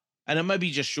better. And it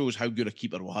maybe just shows how good a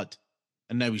keeper we had.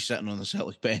 And now he's sitting on the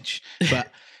Celtic bench.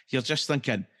 But you're just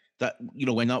thinking that,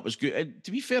 when that was good. And to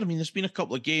be fair, there's been a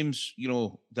couple of games,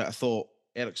 that I thought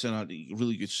Eriksson had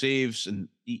really good saves and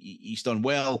he's done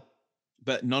well,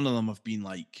 but none of them have been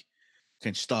like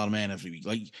kind of star men every week.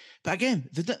 Like, but again,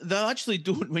 they actually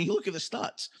don't. When you look at the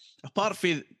stats, apart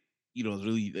from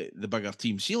really the bigger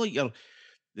teams, see like your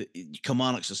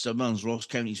Kilmarnocks, the St. Mirren's, Ross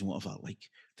Counties, and whatever. Like,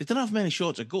 they didn't have many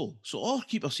shots at goal, so all our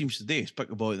keeper seems to do is pick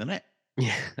the ball out of the net.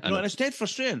 Yeah, and it's dead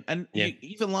frustrating. And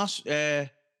even last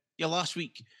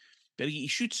week, but he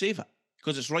should save it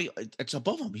because it's right. It's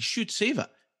above him. He should save it.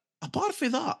 apart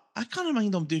from that, I can't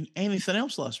mind them doing anything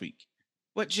else last week,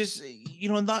 which is,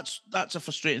 and that's a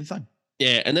frustrating thing.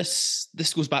 Yeah, and this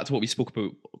goes back to what we spoke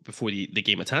about before the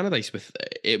game at Tannadice.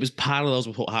 It was parallels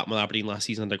with what happened with Aberdeen last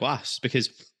season under Glass,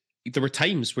 because there were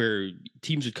times where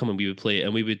teams would come and we would play,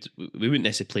 and we wouldn't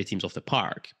necessarily play teams off the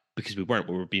park because we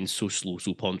were being so slow,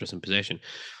 so ponderous in possession.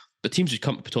 But teams would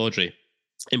come to Pittodrie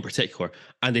in particular,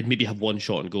 and they'd maybe have one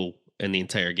shot on goal in the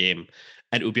entire game.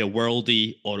 And it would be a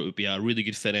worldie, or it would be a really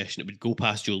good finish, and it would go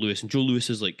past Joe Lewis. And Joe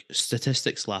Lewis's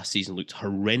statistics last season looked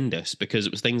horrendous, because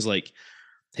it was things like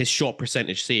his shot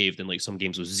percentage saved in some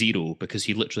games was 0, because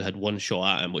he literally had one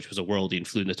shot at him, which was a worldie and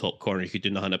flew in the top corner. He could do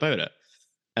nothing about it.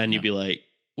 And you'd be like,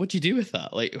 what do you do with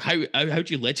that? How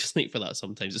do you legislate for that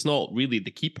sometimes? It's not really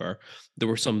the keeper. There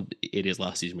were some areas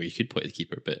last season where you could put the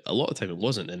keeper, but a lot of the time it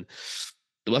wasn't. And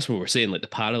that's what we're saying, the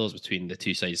parallels between the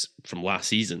two sides from last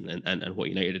season and what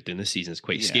United are doing this season is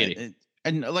quite scary.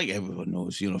 And like everyone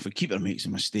knows, if a keeper makes a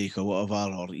mistake or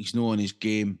whatever, or he's not in his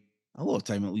game, a lot of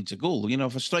time it leads a goal.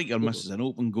 If a striker misses an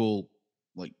open goal,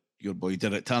 like your boy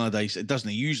did at Tannadice, it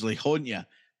doesn't usually haunt you.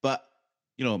 But,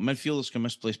 midfielders can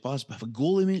misplace passes. But if a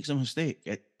goalie makes a mistake,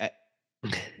 it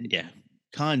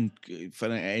can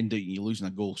end out in you losing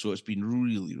a goal. So it's been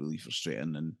really, really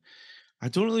frustrating. And I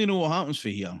don't really know what happens for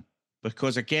here.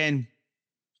 Because again,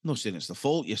 I'm not saying it's the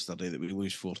fault yesterday that we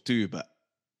lose 4-2, but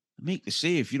make the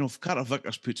save. If Carter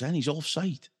Vickers puts in, he's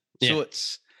offside. Yeah.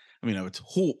 So I would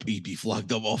hope he'd be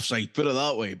flagged up offside, put it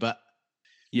that way. But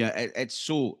yeah, it's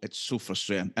so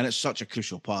frustrating. And it's such a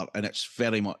crucial part. And it's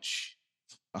very much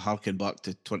a harken back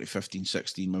to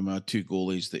 2015-16 when we had two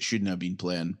goalies that shouldn't have been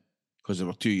playing because they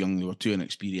were too young, they were too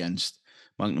inexperienced.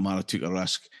 McNamara took a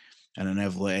risk, and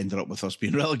inevitably ended up with us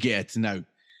being relegated. Now,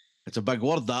 it's a big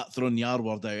word, that, throwing the R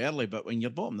word out early, but when you're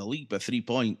bottom of the league by 3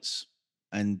 points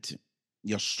and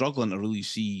you're struggling to really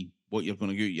see what you're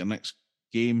going to do at your next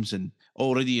games, and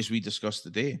already, as we discussed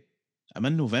today, I'm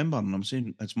in November and I'm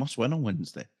saying it's must win on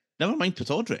Wednesday. Never mind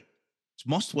Pittodrie. It's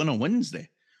must win on Wednesday.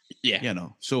 Yeah.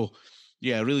 So,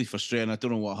 yeah, really frustrating. I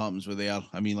don't know what happens with there.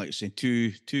 Like I say,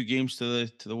 two games to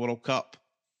the World Cup.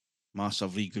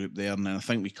 Massive regroup there, and then I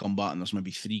think we come back and there's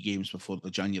maybe 3 games before the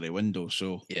January window.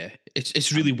 So yeah,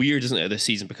 it's really weird, isn't it, this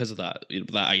season, because of that idea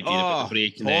about the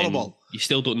break, and horrible. Then you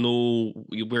still don't know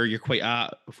where you're quite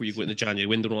at before you go in the January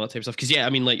window and all that type of stuff. Because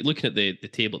looking at the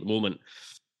table at the moment,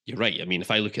 you're right.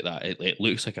 If I look at that, it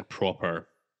looks like a proper.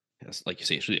 Like you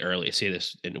say, it's really early to say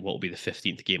this in what will be the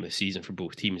 15th game of the season for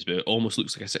both teams, but it almost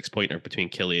looks like a 6-pointer between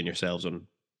Killie and yourselves on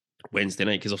Wednesday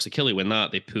night. Because obviously Killie win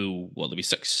that, they pull there'll be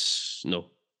 6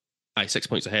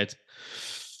 points ahead.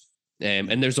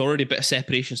 And there's already a bit of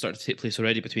separation starting to take place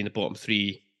already between the bottom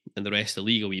 3 and the rest of the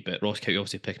league a wee bit. Ross County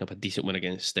obviously picking up a decent win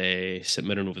against St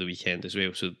Mirren over the weekend as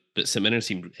well. But St Mirren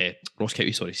Ross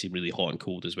County seemed really hot and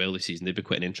cold as well this season. They've been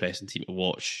quite an interesting team to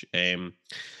watch.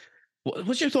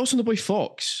 What's your thoughts on the boy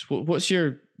Fox? What's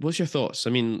your thoughts?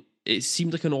 It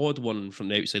seemed like an odd one from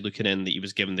the outside looking in that he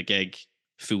was given the gig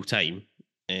full time.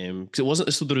 Because it wasn't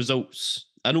as though the results.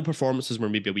 I know performances were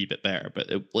maybe a wee bit better, but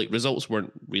results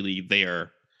weren't really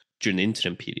there during the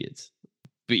interim period.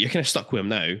 But you're kind of stuck with him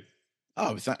now.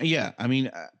 Oh, yeah.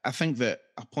 I think that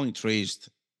a point raised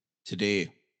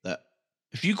today that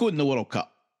if you go in the World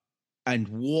Cup and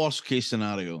worst case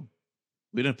scenario,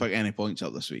 we didn't pick any points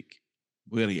up this week,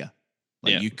 where are you?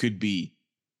 You could be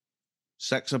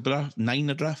 6 adrift, 9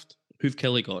 adrift. Who've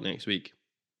Killie got next week?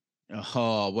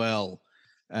 Oh, well,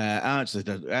 I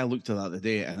looked at that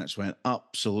today and it's went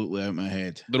absolutely out of my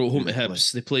head. They're at home to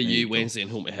Hibs. They play you Wednesday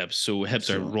and home to Hibs. So Hibs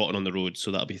are rotten on the road.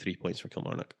 So that'll be 3 points for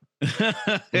Kilmarnock.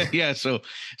 Yeah. So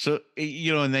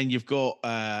and then you've got,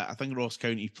 I think Ross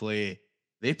County play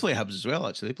Hibs as well,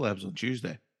 actually. They play Hibs on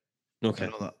Tuesday. Okay. I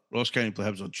know that. Ross County play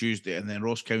Hibs on Tuesday, and then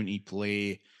Ross County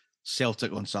play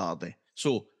Celtic on Saturday.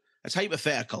 So it's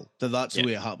hypothetical that that's the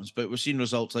way it happens, but we've seen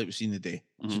results like we've seen today.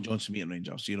 St Johnstone meeting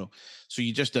Rangers, so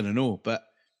you just didn't know. But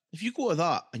if you go to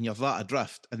that and you're that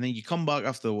adrift, and then you come back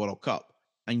after the World Cup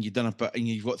and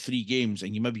you've got 3 games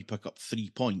and you maybe pick up 3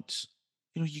 points,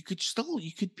 you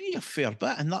could be a fair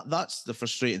bit, and that's the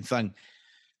frustrating thing.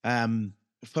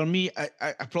 For me,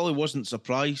 I probably wasn't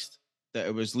surprised that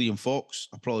it was Liam Fox.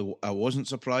 I wasn't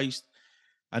surprised.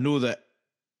 I know that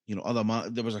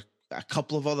there was a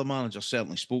couple of other managers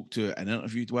certainly spoke to and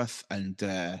interviewed with, and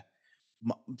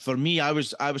for me, I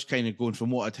was kind of going from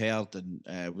what I'd heard,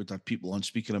 and we'd had people on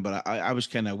speaking about it. I was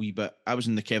kind of a wee bit. I was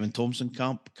in the Kevin Thompson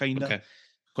camp, kind of. Okay.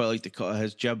 Quite like to cut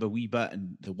his jib a wee bit,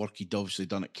 and the work he'd obviously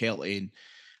done at Kelty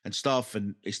and stuff.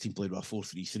 And his team played with a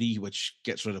 4-3-3, which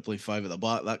gets rid of play 5 at the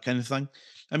back, that kind of thing.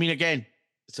 Again,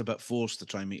 it's a bit forced to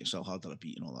try and make yourself harder to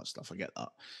beat and all that stuff. I get that.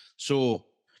 So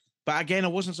But again, I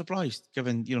wasn't surprised,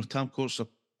 given, Tam Court's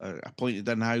appointed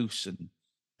in-house and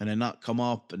then that come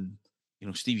up and,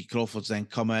 Stevie Crawford's then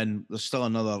come in. There's still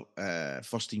another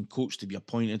first-team coach to be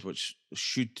appointed, which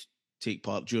should take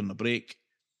part during the break.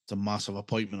 It's a massive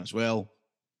appointment as well,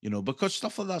 because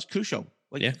stuff like that's crucial.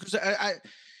 Because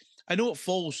I know it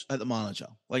falls at the manager,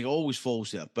 like it always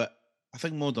falls there, but I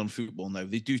think modern football now,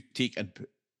 they do take input,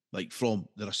 like from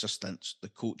their assistants, the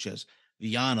coaches,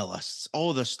 the analysts,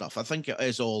 all this stuff. I think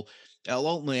it'll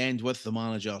ultimately end with the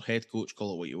manager, head coach,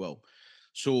 call it what you will.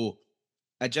 So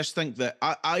I just think that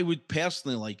I would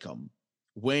personally like him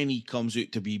when he comes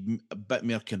out to be a bit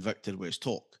more convicted with his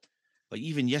talk. Like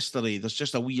even yesterday, there's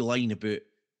just a wee line about,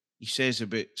 he says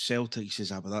about Celtic, he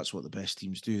says, but that's what the best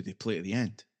teams do. They play at the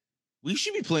end. We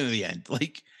should be playing at the end.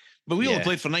 But we only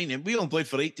played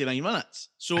for 89 minutes.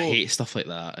 So I hate stuff like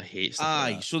that.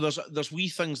 So there's wee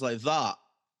things like that.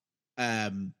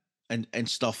 And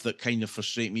stuff that kind of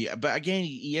frustrate me. But again,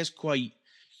 he is quite,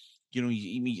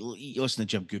 you listen to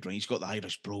Jim Goodwin, he's got the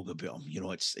Irish brogue about him.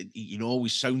 It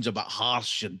always sounds a bit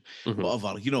harsh and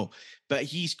whatever, but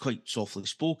he's quite softly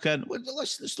spoken. Well,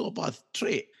 it's not a bad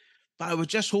trait. But I would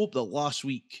just hope that last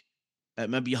week, at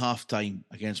maybe half-time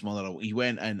against Motherwell, he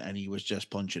went in and he was just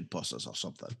punching pusses or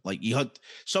something. Like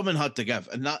someone had to give.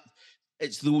 And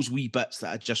it's those wee bits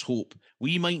that I just hope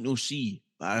we might not see.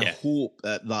 I hope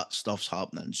that stuff's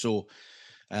happening. So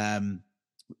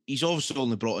he's obviously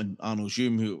only brought in Arno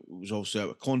Zoom, who was obviously out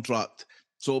of contract.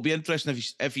 So it'll be interesting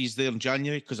if he's there in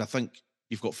January, because I think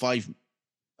you've got 5,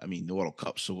 the World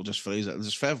Cup, so we'll just phrase it.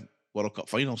 There's 5 World Cup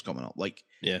finals coming up.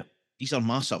 These are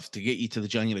massive to get you to the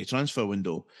January transfer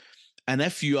window. And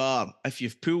if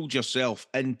you've pulled yourself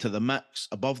into the mix,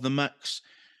 above the mix,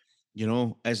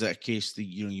 is it a case that,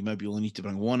 you maybe only need to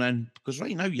bring one in? Because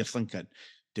right now you're thinking,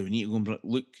 do they need to go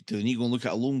and look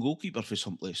at a lone goalkeeper for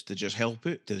someplace to just help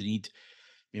out? Do they need?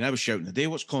 I was shouting today,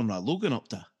 what's Conrad Logan up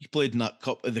to? He played in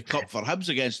the cup for Hibs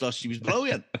against us. He was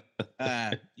brilliant.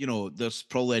 There's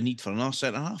probably a need for another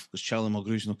centre half because Charlie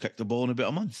Mulgrew's not kicked the ball in about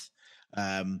a month.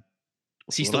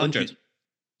 Is he still injured?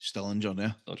 Still injured,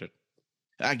 yeah.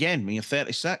 Again, when you're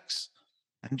 36,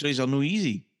 injuries are no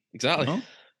easy. Exactly.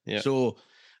 Yeah. So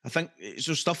I think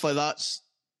stuff like that's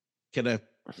kind of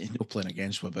no playing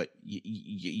against me, but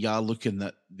you are looking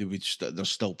that there's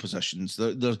still positions.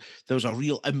 There's a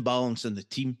real imbalance in the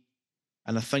team,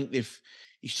 and I think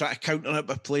he's trying to counter it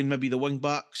by playing maybe the wing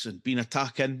backs and being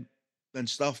attacking and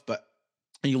stuff. But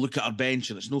and you look at our bench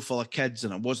and it's no full of kids,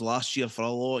 and it was last year for a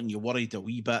lot, and you're worried a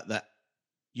wee bit that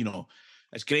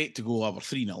it's great to go over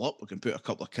 3-0 up. We can put a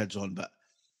couple of kids on, but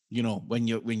when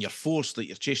you're forced that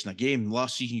you're chasing a game,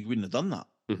 last season you wouldn't have done that.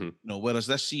 Whereas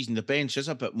this season the bench is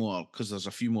a bit more because there's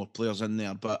a few more players in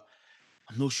there. But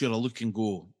I'm not sure I look and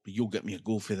go, you'll get me a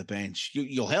goal for the bench.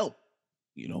 You'll help,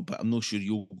 but I'm not sure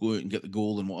you'll go out and get the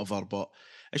goal and whatever. But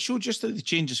it showed just that the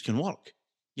changes can work.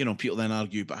 People then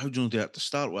argue, but how do you do that to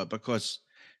start with? Because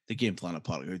the game plan at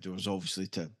Parkwood was obviously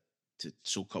to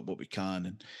soak up what we can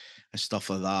and stuff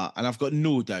like that. And I've got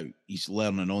no doubt he's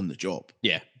learning on the job.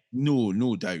 Yeah.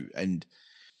 No doubt. And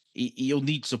he'll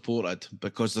need supported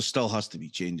because there still has to be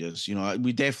changes.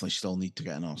 We definitely still need to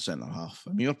get another centre half.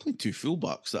 We're playing 2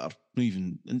 fullbacks that are not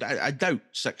even, and I doubt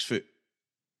 6 foot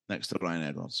next to Ryan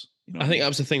Edwards. I think that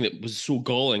was the thing that was so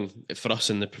galling for us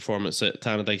in the performance at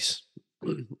Tannadice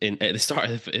at the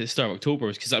start of October,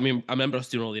 was because I remember us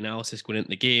doing all the analysis going into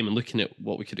the game and looking at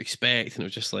what we could expect, and it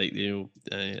was just like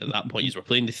at that point you were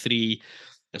playing the 3.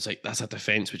 It's like that's a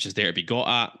defence which is there to be got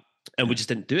at, and we just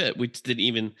didn't do it. We just didn't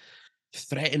even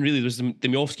threaten really. There's the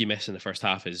Miovski miss in the first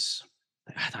half is,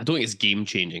 I don't think it's game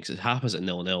changing because it happens at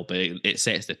 0-0, but it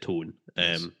sets the tone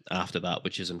after that,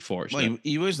 which is unfortunate. Well,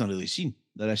 he wasn't really seen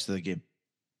the rest of the game.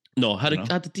 No, had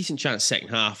a decent chance second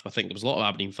half. I think there was a lot of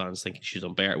Aberdeen fans thinking she was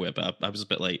on better with it, but I was a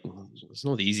bit like, it's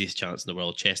not the easiest chance in the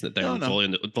world, chesting it down,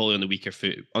 volley on the weaker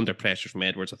foot, under pressure from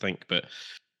Edwards, I think. But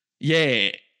yeah,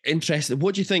 interesting.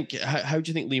 What do you think? How do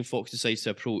you think Liam Fox decides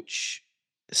to approach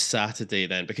Saturday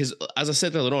then? Because as I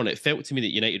said earlier on, it felt to me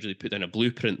that United really put down a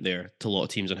blueprint there to a lot of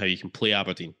teams on how you can play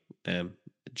Aberdeen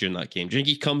during that game. Do you think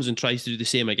he comes and tries to do the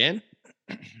same again?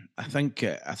 I think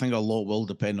a lot will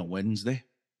depend on Wednesday.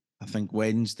 I think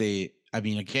Wednesday,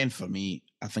 again, for me,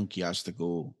 I think he has to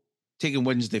go, taking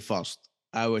Wednesday first,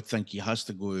 I would think he has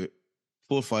to go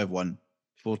 4-5-1,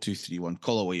 4-2-3-1,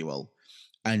 call it what you will,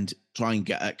 and try and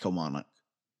get at Kilmarnock.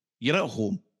 You're at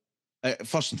home.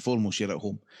 First and foremost, you're at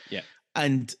home. Yeah.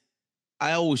 And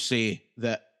I always say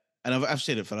that, and I've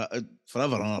said it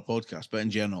forever on our podcast, but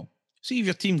in general, see if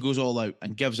your team goes all out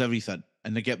and gives everything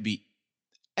and they get beat,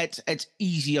 it's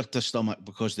easier to stomach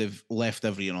because they've left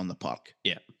everything on the park.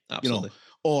 Yeah, absolutely.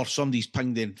 or somebody's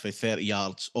pinged in for 30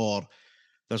 yards, or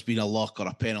there's been a lock or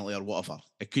a penalty or whatever.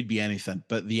 It could be anything,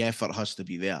 but the effort has to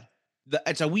be there.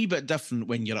 It's a wee bit different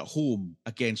when you're at home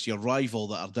against your rival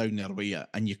that are down there with you,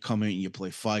 and you come out and you play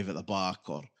 5 at the back,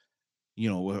 or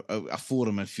a 4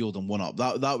 in midfield and 1 up.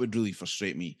 That would really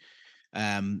frustrate me.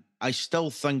 I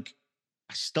still think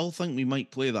we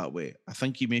might play that way. I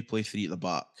think he may play 3 at the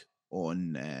back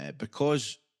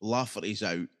because Lafferty's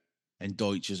out and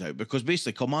Deutsch is out. Because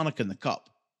basically, Kilmarnock in the Cup,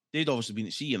 they'd obviously been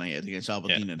at Sea United against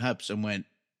Aberdeen and Hibs and went,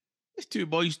 there's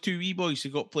 2 wee boys who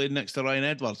got played next to Ryan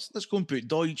Edwards. Let's go and put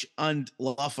Deutsch and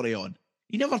Lafferty on.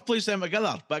 He never plays them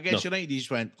together, but against United, he just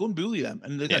went, go and bully them.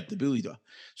 And they did, they bullied her.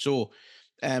 So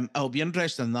I'll be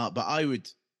interested in that, but I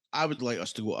would like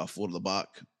us to go to a 4 at the back.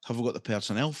 Have we got the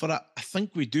personnel for it? I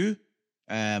think we do.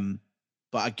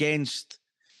 But against,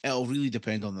 it'll really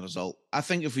depend on the result. I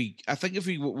think if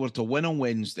we were to win on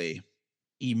Wednesday,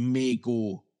 he may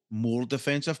go more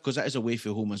defensive because it is away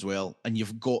from home as well, and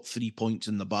you've got 3 points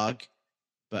in the bag.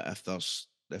 But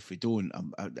if we don't,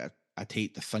 I'd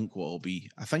hate to think what it'll be.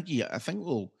 I think he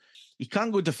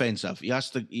can't go defensive. We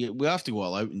have to go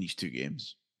all out in these 2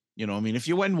 games. You know, I mean, if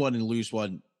you win 1 and lose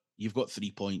 1, you've got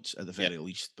 3 points at the very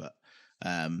least. But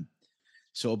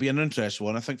so it'll be an interesting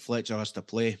one. I think Fletcher has to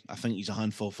play. I think he's a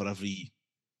handful for every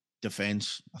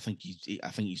defence. I think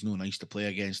he's no nice to play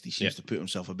against. He seems to put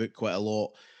himself about quite a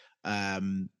lot.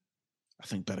 I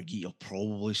think Birighitti will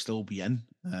probably still be in,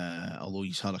 although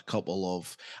he's had a couple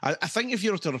of. I think if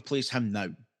you were to replace him now,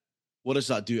 what does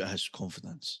that do to his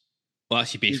confidence? Well,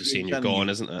 that's you basically saying you're gone,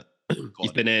 isn't it?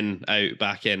 You've been in, out,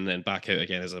 back in, and back out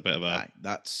again is a bit of a.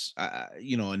 That's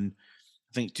and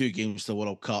I think 2 games to the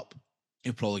World Cup.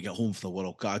 He'll probably get home for the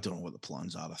World Cup. I don't know what the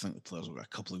plans are. I think the players will get a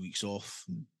couple of weeks off,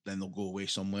 and then they'll go away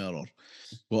somewhere or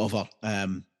whatever.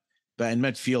 But in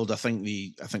midfield, I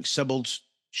think Sibbald's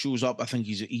shows up. I think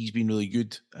he's been really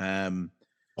good.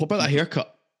 What about that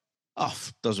haircut?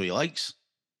 Does what he likes.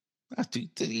 He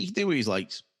do what he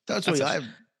likes. That's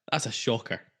a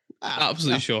shocker.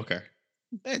 Absolute shocker.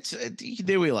 He can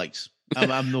do what he likes.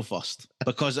 I'm no fussed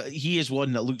because he is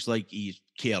one that looks like he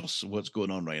cares what's going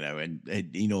on right now. And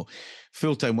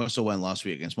full-time whistle went last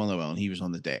week against Motherwell and he was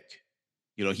on the deck.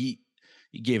 He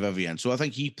gave everything. So I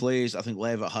think he plays. I think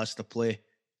Levitt has to play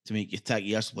to make you tick.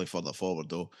 He has to play further forward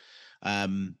though.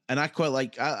 And I quite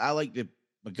like, I like the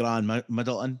McGrath and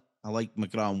Middleton. I like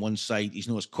McGrath on one side. He's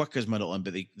not as quick as Middleton,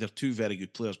 but they're 2 very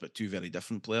good players, but 2 very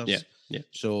different players. Yeah.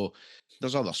 So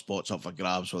there's other spots up for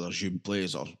grabs, whether Zoom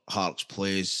plays or Harks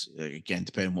plays, again,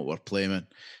 depending on what we're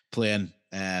playing.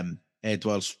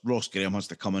 Edwards, Ross Graham has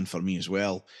to come in for me as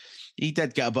well. He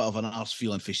did get a bit of an arse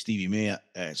feeling for Stevie May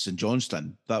at St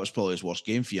Johnstone. That was probably his worst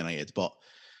game for United. But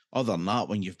other than that,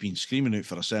 when you've been screaming out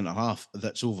for a centre-half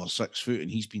that's over 6 foot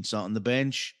and he's been sat on the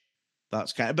bench,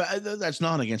 that's but that's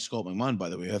nothing against Scott McMahon, by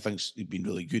the way. I think he's been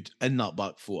really good in that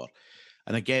back 4.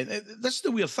 And again, this is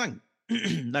the weird thing.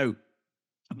 Now,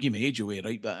 I'm giving my age away,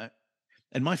 right? But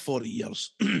in my 40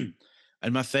 years and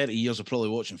my 30 years of probably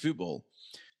watching football,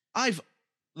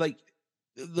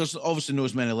 there's obviously no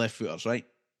as many left footers, right?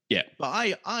 Yeah.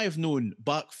 But I've known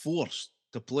back 4s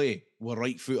to play with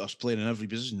right footers playing in every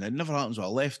position. It never happens with a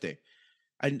lefty.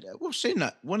 And we were saying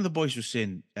that. One of the boys was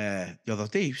saying the other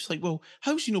day, he was like, well,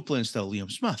 how's he not playing still,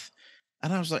 Liam Smith?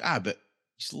 And I was like, but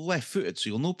he's left-footed,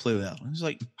 so he'll not play there. And he's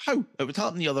like, how? It would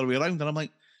happen the other way around. And I'm like,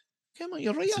 come on,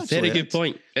 you're right. It's a very good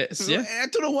point. I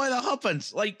don't know why that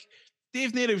happens. Like,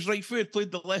 Dave Neary was right-footed,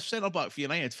 played the left centre-back for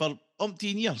United for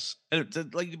umpteen years. And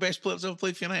it's like the best players ever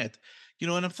played for United.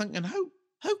 And I'm thinking,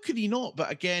 how could he not?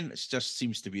 But again, it just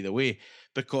seems to be the way.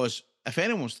 Because if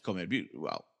anyone wants to come in,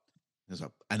 well, there's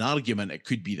an argument it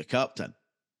could be the captain.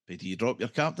 But do you drop your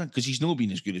captain? Because he's not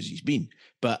been as good as he's been.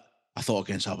 But I thought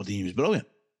against Aberdeen he was brilliant.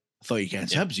 I thought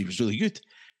against Hibs he was really good.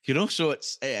 So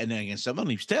it's, and then against Sunderland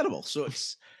he was terrible. So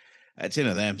it's in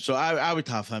of them. So I would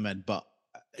have him in. But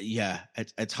yeah,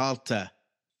 it's hard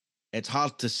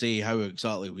to say how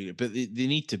exactly but they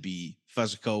need to be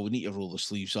physical. We need to roll the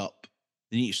sleeves up.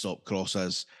 They need to stop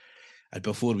crosses. And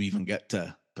before we even get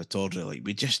to Pittodrie,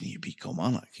 we just need to beat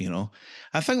Kilmarnock,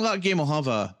 I think that game will have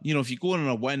if you go on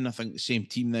a win, I think the same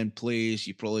team then plays,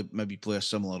 you probably maybe play a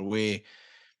similar way.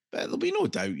 But there'll be no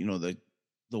doubt,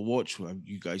 they'll watch where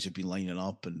you guys have been lining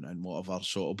up and whatever.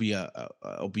 So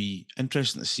it'll be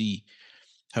interesting to see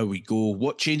how we go,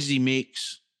 what changes he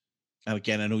makes. And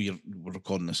again, I know we're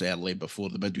recording this early before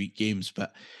the midweek games,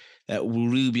 but it will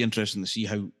really be interesting to see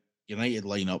how United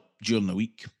line up during the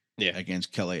week.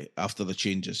 Against Kelly after the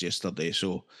changes yesterday.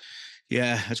 So,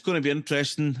 yeah, it's going to be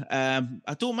interesting.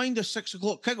 I don't mind a 6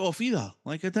 o'clock kickoff either.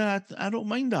 Like, I don't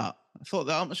mind that. I thought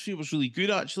the atmosphere was really good,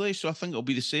 actually. So I think it'll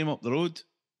be the same up the road.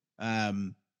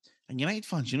 And United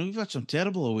fans, we've had some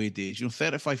terrible away days.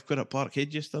 35 quid at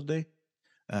Parkhead yesterday.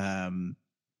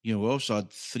 We also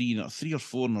had three or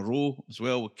four in a row as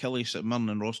well with Kelly, St Mirren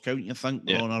and Ross County, I think,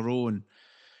 were on a row. And,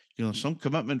 some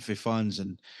commitment for fans.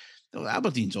 And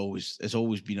Aberdeen's has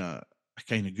always been a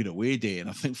kind of good away day. And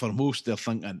I think for most, they're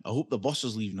thinking, I hope the bus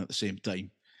is leaving at the same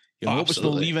time. I hope it's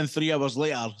not leaving 3 hours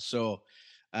later. So,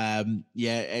 listen,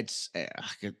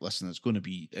 it's going to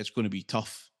be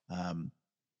tough,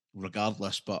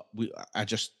 regardless. But I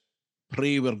just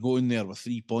pray we're going there with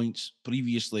 3 points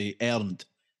previously earned,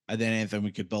 and then anything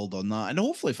we could build on that, and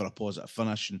hopefully for a positive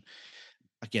finish. And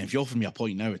again, if you offer me a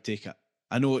point now, I'd take it.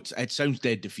 I know it sounds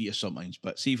dead defeatist sometimes,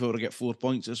 but see if I were to get 4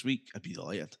 points this week, I'd be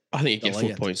delighted. I think you get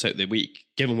 4 points out of the week,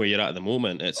 given where you're at the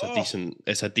moment. It's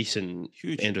a decent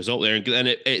huge end result there, and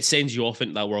it sends you off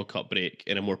into that World Cup break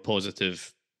in a more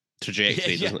positive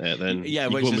trajectory, doesn't it? Then you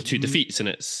go with 2 defeats, and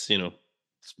it's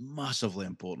it's massively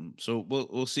important. So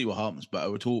we'll see what happens, but I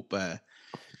would hope,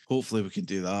 hopefully, we can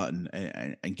do that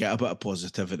and get a bit of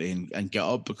positivity and get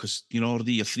up, because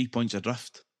already you're 3 points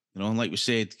adrift. And like we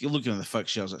said, you're looking at the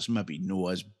fixtures, it's maybe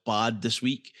not as bad this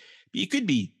week, but you could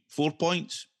be 4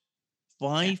 points,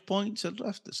 5 points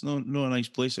adrift. It's no a nice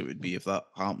place it would be if that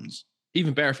happens.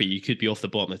 Even better for you could be off the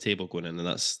bottom of the table going in, and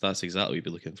that's exactly what you'd be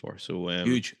looking for. So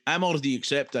huge. I'm already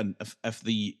accepting if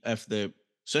the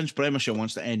Since Premiership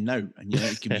wants to end now and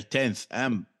United can be 10th,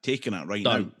 I'm taking it right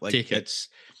now. Like, take it.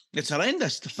 It's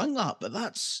horrendous to think that, but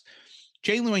that's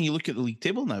generally when you look at the league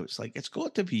table now, it's like, it's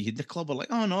got to be. The club are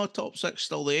like, oh no, top 6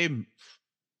 still the aim.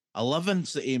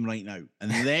 11th's the aim right now.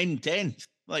 And then 10th.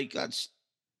 Like, that's,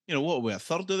 what, we're a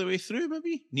third of the way through,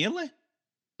 maybe? Nearly?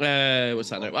 What's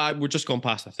that now? We're just gone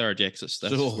past the third, because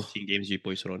that's 14 games you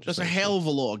boys are on. There's a hell of a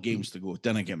lot of games to go,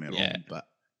 didn't get me wrong, but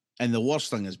and the worst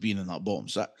thing is being in that bottom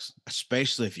 6,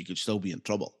 especially if you could still be in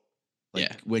trouble.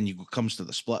 When you comes to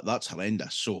the split, that's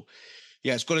horrendous. So,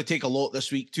 it's going to take a lot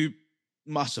this week. 2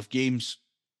 massive games.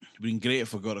 It would have been great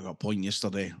if we got a point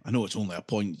yesterday. I know it's only a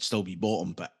point, it'd still be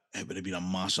bottom, but it would have been a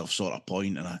massive sort of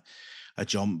point and a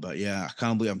jump. But I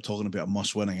can't believe I'm talking about a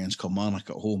must-win against Kilmarnock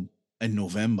at home in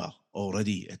November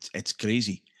already. It's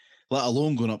crazy. Let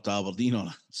alone going up to Aberdeen on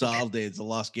a Saturday. It's the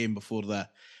last game before I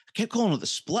kept calling it the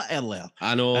split earlier.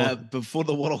 I know. Before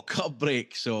the World Cup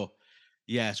break. So,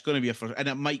 it's going to be and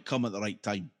it might come at the right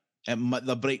time.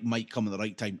 The break might come at the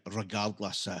right time,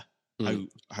 regardless how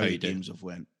the games have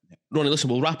went. Yeah. Ronnie, listen,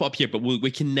 we'll wrap up here, but we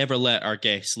can never let our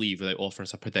guests leave without offering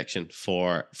us a prediction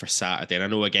for Saturday. And I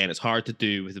know, again, it's hard to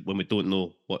do when we don't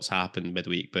know what's happened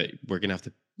midweek, but we're going to have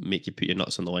to make you put your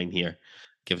nuts on the line here.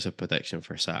 Give us a prediction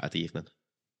for Saturday evening.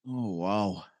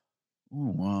 Oh,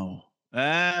 wow.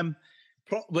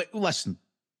 Listen,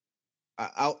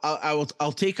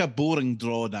 I'll take a boring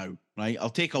draw now, right? I'll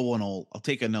take a 1-1. I'll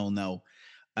take a 0-0.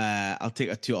 I'll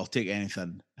take a 2. I'll take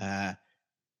anything.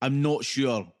 I'm not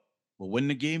sure we'll win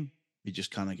the game. We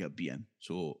just kind of get beaten,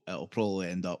 so it'll probably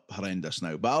end up horrendous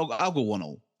now. But I'll go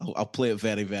 1-0. I'll play it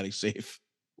very, very safe.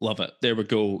 Love it. There we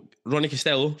go. Ronnie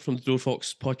Costello from the Door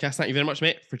Fox podcast. Thank you very much,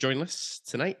 mate, for joining us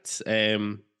tonight.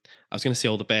 I was going to say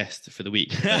all the best for the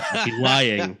week. I'd be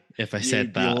lying if I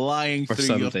said that. Lying for through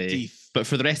Sunday. Your teeth. But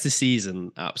for the rest of the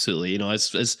season, absolutely.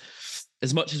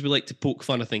 As much as we like to poke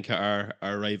fun, I think, at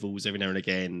our rivals every now and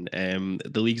again,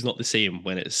 the league's not the same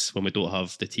when we don't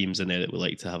have the teams in there that we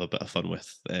like to have a bit of fun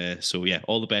with. So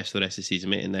all the best for the rest of the season,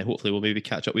 mate, and hopefully we'll maybe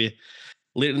catch up with you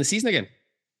later in the season again.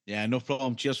 Yeah, no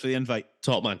problem. Cheers for the invite.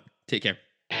 Top man. Take care.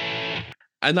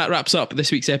 And that wraps up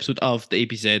this week's episode of the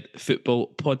APZ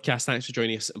Football Podcast. Thanks for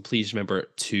joining us, and please remember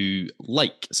to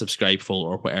like, subscribe, follow,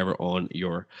 or whatever on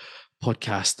your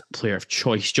podcast player of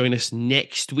choice. Join us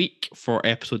next week for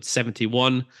episode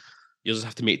 71. You'll just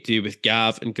have to make do with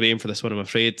Gav and Graham for this one, I'm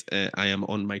afraid. I am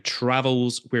on my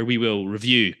travels, where we will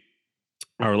review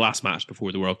our last match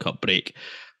before the World Cup break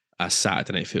as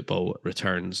Saturday Night Football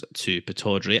returns to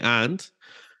Pittodrie, and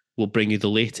we'll bring you the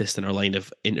latest in our line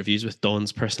of interviews with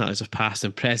Don's personalities of past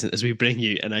and present as we bring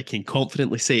you, and I can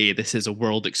confidently say this is a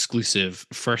world exclusive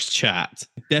first chat.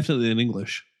 Definitely in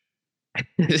English.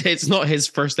 It's not his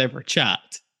first ever chat.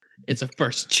 It's a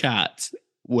first chat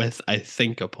with, I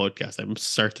think, a podcast. I'm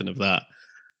certain of that.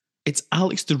 It's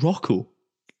Alex DeRocco.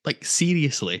 Like,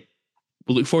 seriously.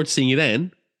 We'll look forward to seeing you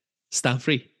then. Stand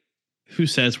free. Who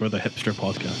says we're the hipster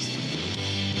podcast?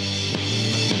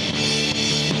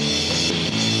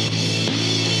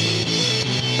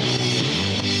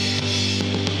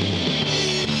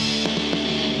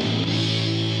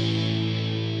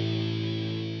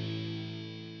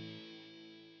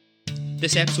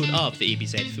 This episode of the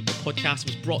ABZ Football Podcast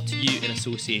was brought to you in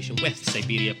association with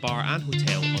Siberia Bar and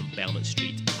Hotel on Belmont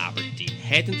Street, Aberdeen.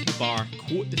 Head into the bar,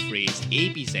 quote the phrase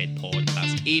ABZ Pod,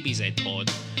 that's ABZ Pod,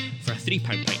 for a £3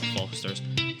 pint of Foster's,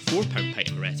 £4 pint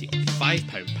of Moretti, or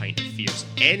 £5 pint of Fierce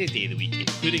any day of the week,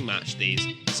 including match days.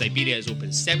 Siberia is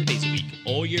open 7 days a week,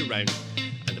 all year round,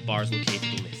 and the bar is located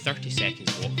only 30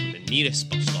 seconds walk from the nearest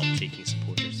bus stop, taking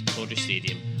supporters to Tawdry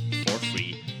Stadium for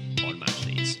free on match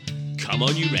days. Come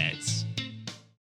on, you Reds!